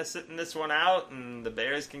kind of sitting this one out, and the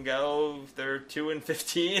Bears can go, they're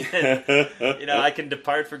 2-15, and, I can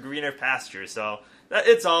depart for greener pastures. So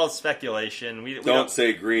it's all speculation. We don't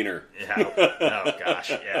say greener. Yeah. Oh,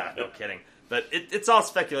 gosh. Yeah, no kidding. But it's all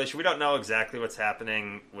speculation. We don't know exactly what's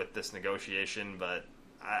happening with this negotiation, but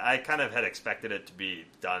I kind of had expected it to be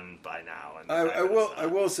done by now. And I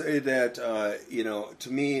will say that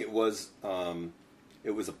to me it was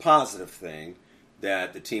a positive thing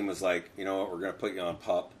that the team was like, we're going to put you on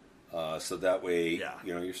PUP, so that way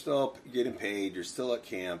you're still getting paid, you're still at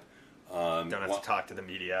camp. Don't have to talk to the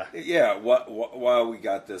media. Yeah, while we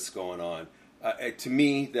got this going on, to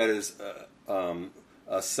me that is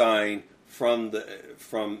a sign from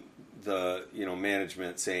the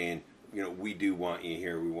management saying, we do want you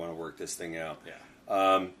here. We want to work this thing out.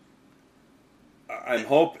 Yeah.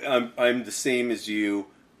 I'm the same as you.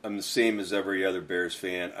 I'm the same as every other Bears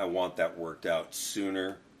fan. I want that worked out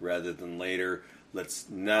sooner rather than later. Let's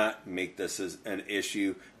not make this as an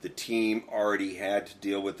issue. The team already had to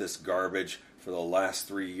deal with this garbage for the last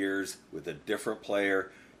 3 years with a different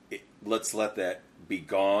player. Let's let that be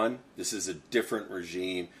gone. This is a different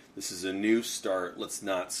regime. This is a new start. Let's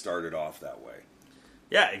not start it off that way.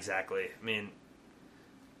 Yeah, exactly. I mean,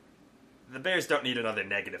 the Bears don't need another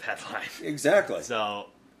negative headline. Exactly. So,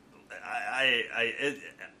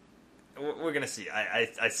 we're going to see.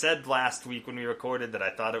 I said last week when we recorded that I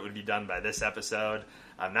thought it would be done by this episode.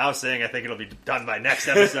 I'm now saying I think it'll be done by next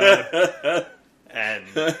episode. And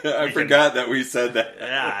I forgot that we said that.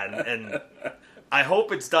 Yeah, and I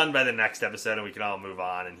hope it's done by the next episode and we can all move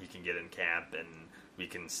on and he can get in camp and we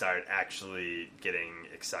can start actually getting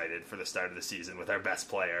excited for the start of the season with our best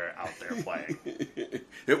player out there playing.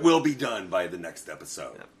 It will be done by the next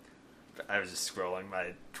episode. Yeah. I was just scrolling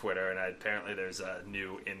my Twitter, and apparently there's a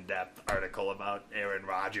new in-depth article about Aaron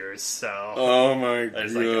Rodgers. So, oh my god,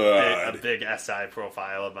 there's like a big SI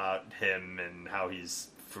profile about him and how he's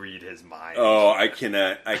freed his mind. Oh, I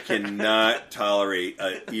cannot tolerate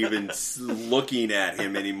even looking at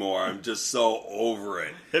him anymore. I'm just so over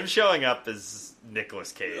it. Him showing up as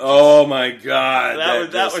Nicolas Cage. Oh my god,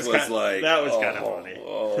 that was kind of funny.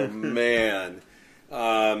 Oh man,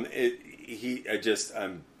 I'm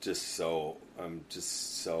I'm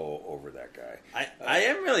just so over that guy. I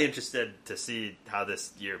am really interested to see how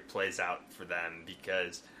this year plays out for them,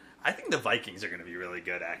 because I think the Vikings are going to be really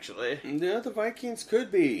good, actually. Yeah, the Vikings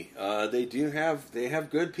could be. They have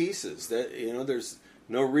good pieces. That there's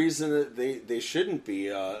no reason that they shouldn't be.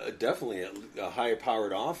 Definitely a higher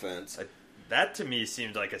powered offense. That to me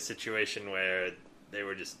seemed like a situation where they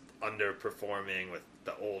were just underperforming with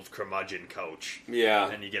the old curmudgeon coach. Yeah,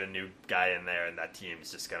 and you get a new guy in there, and that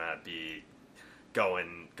team's just going to be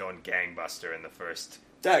going gangbuster in the first.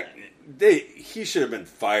 He should have been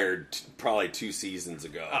fired probably 2 seasons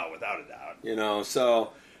ago. Oh, without a doubt.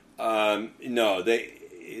 So no,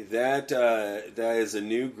 that is a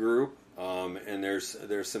new group, and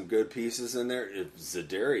there's some good pieces in there. If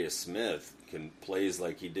Zadarius Smith plays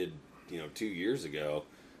like he did, 2 years ago,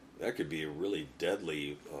 that could be a really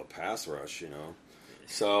deadly pass rush.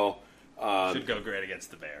 So. Should go great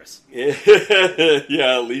against the Bears.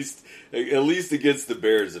 Yeah, at least against the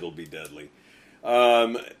Bears, it'll be deadly.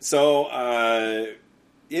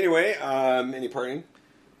 Anyway, any parting?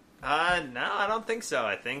 No, I don't think so.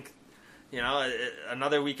 I think,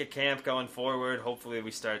 another week of camp going forward. Hopefully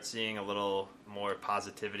we start seeing a little more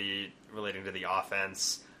positivity relating to the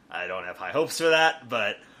offense. I don't have high hopes for that,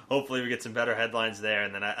 but hopefully we get some better headlines there,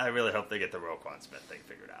 and then I really hope they get the Roquan Smith thing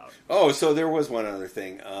figured out. Oh, so there was one other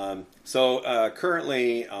thing. Currently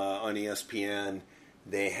on ESPN,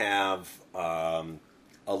 they have a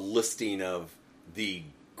listing of the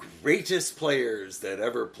greatest players that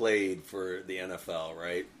ever played for the NFL,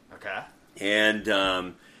 right? Okay. And,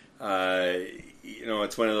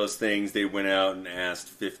 it's one of those things. They went out and asked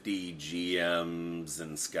 50 GMs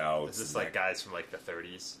and scouts. Is this like guys from like the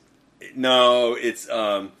 30s? No, it's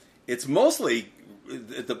mostly,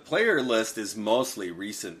 the player list is mostly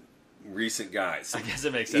recent guys. I guess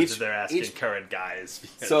it makes sense that they're asking current guys.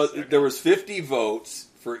 So there was 50 votes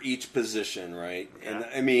for each position, right? Okay. And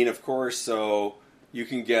I mean, of course, so you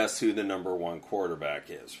can guess who the number one quarterback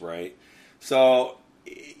is, right? So,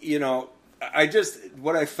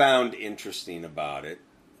 what I found interesting about it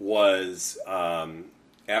was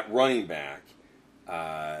at running back,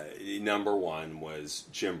 number one was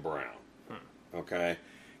Jim Brown. Okay.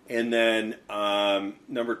 And then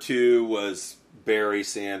number two was Barry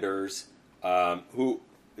Sanders, who,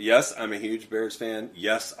 yes, I'm a huge Bears fan.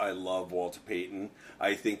 Yes, I love Walter Payton.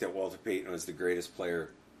 I think that Walter Payton was the greatest player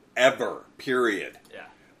ever, period. Yeah.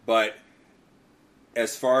 But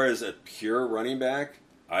as far as a pure running back,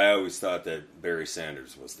 I always thought that Barry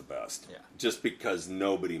Sanders was the best. Yeah. Just because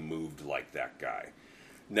nobody moved like that guy.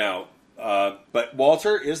 Now, but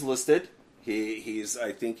Walter is listed.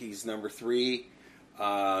 I think he's number 3.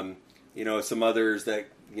 Some others that,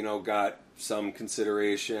 got some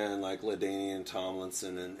consideration, like LaDainian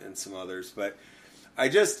Tomlinson and some others. But I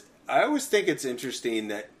always think it's interesting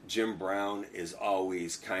that Jim Brown is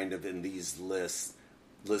always kind of in these lists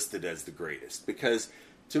listed as the greatest. Because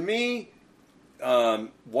to me,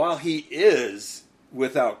 while he is,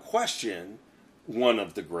 without question, one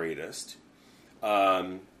of the greatest,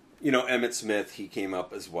 Emmitt Smith, he came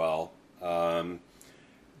up as well. But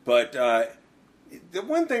the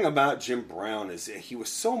one thing about Jim Brown is that he was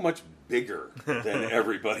so much bigger than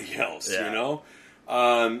everybody else, Yeah.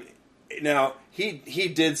 Now, he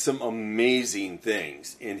did some amazing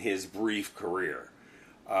things in his brief career.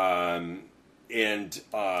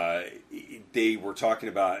 They were talking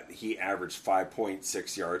about he averaged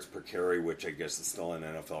 5.6 yards per carry, which I guess is still an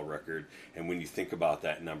NFL record. And when you think about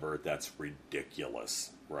that number, that's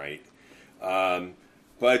ridiculous, right? I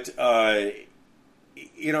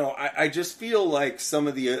just feel like some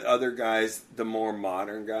of the other guys, the more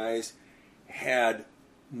modern guys, had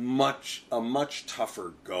a much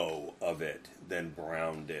tougher go of it than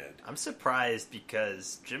Brown did. I'm surprised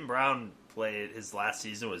because Jim Brown played, his last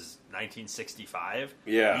season was 1965.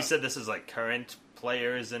 Yeah. You said this is like current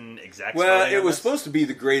players and execs. Well, it was supposed to be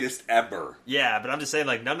the greatest ever. Yeah, but I'm just saying,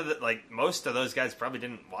 like, most of those guys probably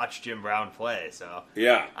didn't watch Jim Brown play, so.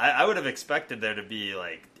 Yeah. I would have expected there to be,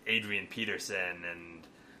 like, Adrian Peterson and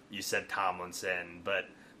you said Tomlinson, but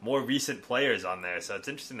more recent players on there, so it's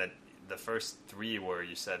interesting that the first 3 were,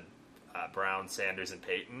 you said, Brown, Sanders, and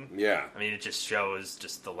Payton. Yeah. I mean, it just shows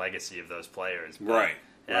just the legacy of those players. But, right.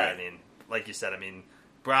 Yeah, right. I mean, like you said,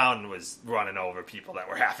 Brown was running over people that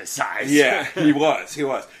were half his size. Yeah, he was.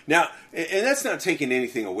 Now, and that's not taking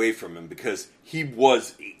anything away from him because he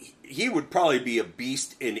would probably be a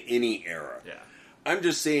beast in any era. Yeah. I'm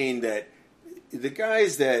just saying that the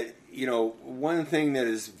guys that, one thing that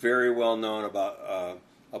is very well known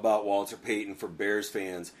about Walter Payton for Bears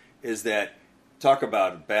fans is that, talk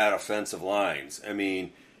about bad offensive lines. I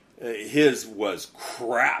mean, his was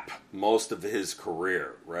crap most of his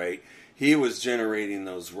career, right? he was generating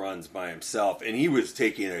those runs by himself, and he was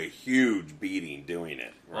taking a huge beating doing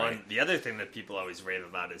it. Well, Right? and the other thing that people always rave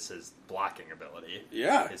about is his blocking ability.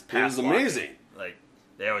 Yeah, His it pass was blocking. amazing. Like,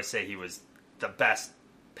 they always say he was the best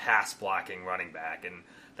pass blocking running back, and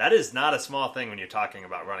that is not a small thing when you're talking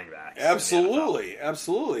about running backs. in the NFL. Absolutely,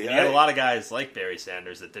 absolutely. And you had a lot of guys like Barry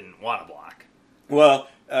Sanders that didn't want to block. Well,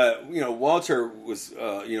 Walter was,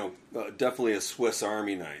 definitely a Swiss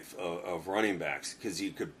Army knife of running backs because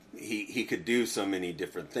he could do so many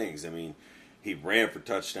different things. I mean, he ran for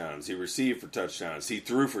touchdowns, he received for touchdowns, he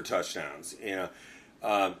threw for touchdowns.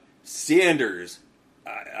 Sanders,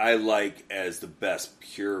 I like as the best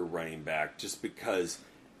pure running back just because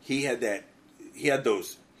he had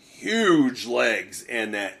those huge legs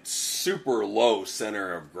and that super low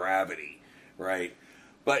center of gravity, right?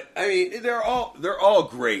 But I mean, they're all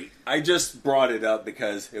great. I just brought it up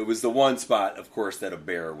because it was the one spot, of course, that a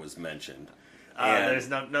bear was mentioned. There's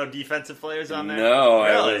no defensive players on there? No,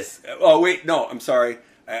 Really? Oh wait, no, I'm sorry.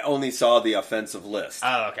 I only saw the offensive list.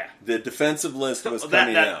 Oh, okay. The defensive list was Well,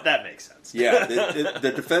 coming out. That makes sense. Yeah,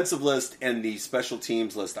 the defensive list and the special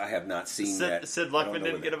teams list I have not seen yet. Sid I don't Luckman know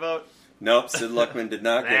didn't what get a vote? Nope, Sid Luckman did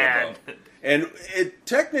not get a Man. vote. And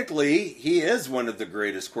technically, he is one of the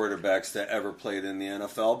greatest quarterbacks that ever played in the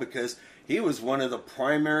NFL because he was one of the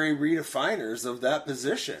primary redefiners of that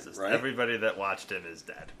position, right? Everybody that watched him is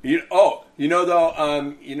dead. Mike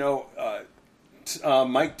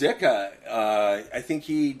Ditka, I think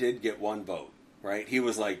he did get one vote, right? He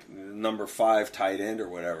was like number 5 tight end or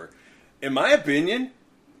whatever. In my opinion,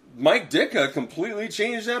 Mike Ditka completely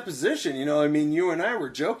changed that position. You and I were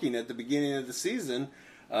joking at the beginning of the season,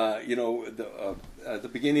 at the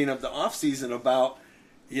beginning of the offseason about,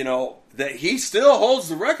 that he still holds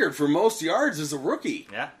the record for most yards as a rookie.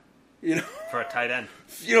 Yeah. For a tight end.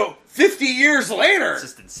 50 years later. It's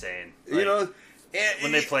just insane.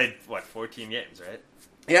 When they played, 14 games, right?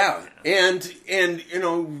 Yeah. And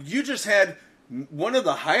you just had one of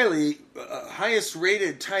the highest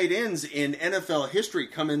rated tight ends in NFL history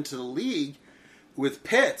come into the league with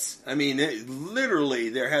Pitts. I mean, literally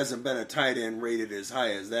there hasn't been a tight end rated as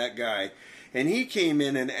high as that guy. And he came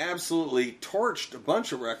in and absolutely torched a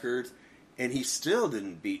bunch of records, and he still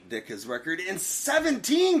didn't beat Ditka's record in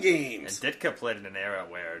 17 games. And Ditka played in an era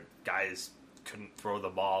where guys couldn't throw the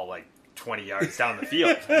ball 20 yards down the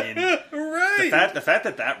field. I mean, right. The fact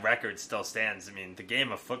that record still stands, I mean, the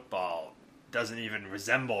game of football doesn't even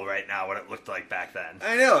resemble right now what it looked like back then.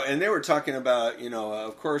 I know, and they were talking about,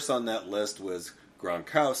 of course on that list was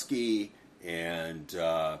Gronkowski and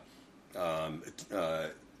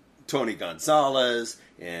Tony Gonzalez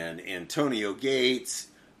and Antonio Gates.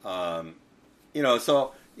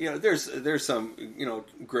 There's some,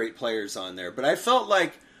 great players on there. But I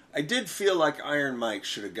did feel like Iron Mike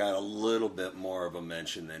should have got a little bit more of a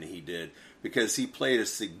mention than he did because he played a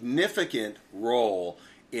significant role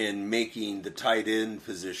in making the tight end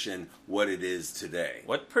position what it is today.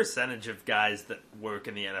 What percentage of guys that work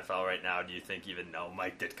in the NFL right now do you think even know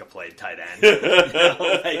Mike Ditka played tight end?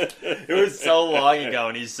 It was so long ago,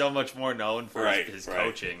 and he's so much more known for his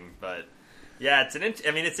coaching. But yeah,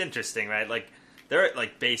 it's interesting, right?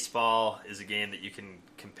 Baseball is a game that you can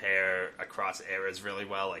compare across eras really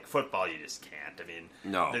well. Like football, you just can't. I mean,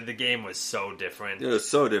 no, the game was so different. It was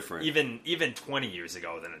so different, even 20 years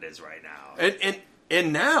ago than it is right now.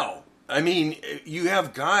 And now, I mean, you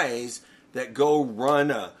have guys that go run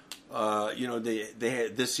they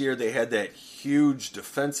had this year they had that huge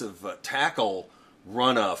defensive tackle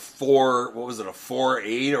run a 4.8 or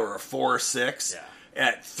a 4.6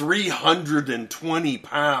 at 320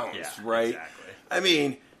 pounds, right? Exactly. I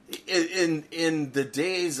mean, in the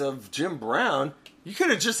days of Jim Brown, you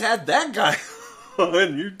could have just had that guy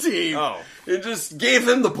on your team and just gave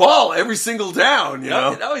him the ball every single down,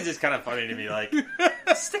 know? That was just kind of funny to me,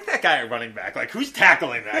 stick that guy at running back. Who's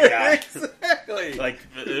tackling that guy? Exactly.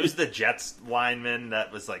 It was the Jets lineman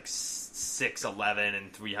that was 6'11"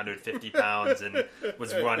 and 350 pounds and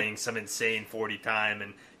was running some insane 40 time,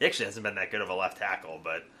 and he actually hasn't been that good of a left tackle,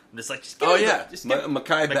 but I'm just just give him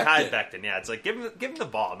Mekhi Becton. Yeah, it's give him the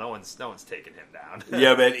ball. No one's taking him down.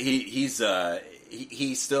 Yeah, but he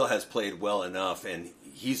still has played well enough, and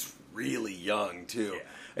he's really young too.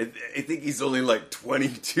 Yeah. I think he's only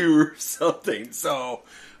 22 or something. So,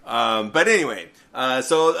 but anyway,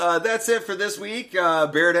 so that's it for this week.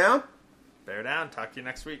 Bear down. Bear down. Talk to you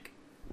next week.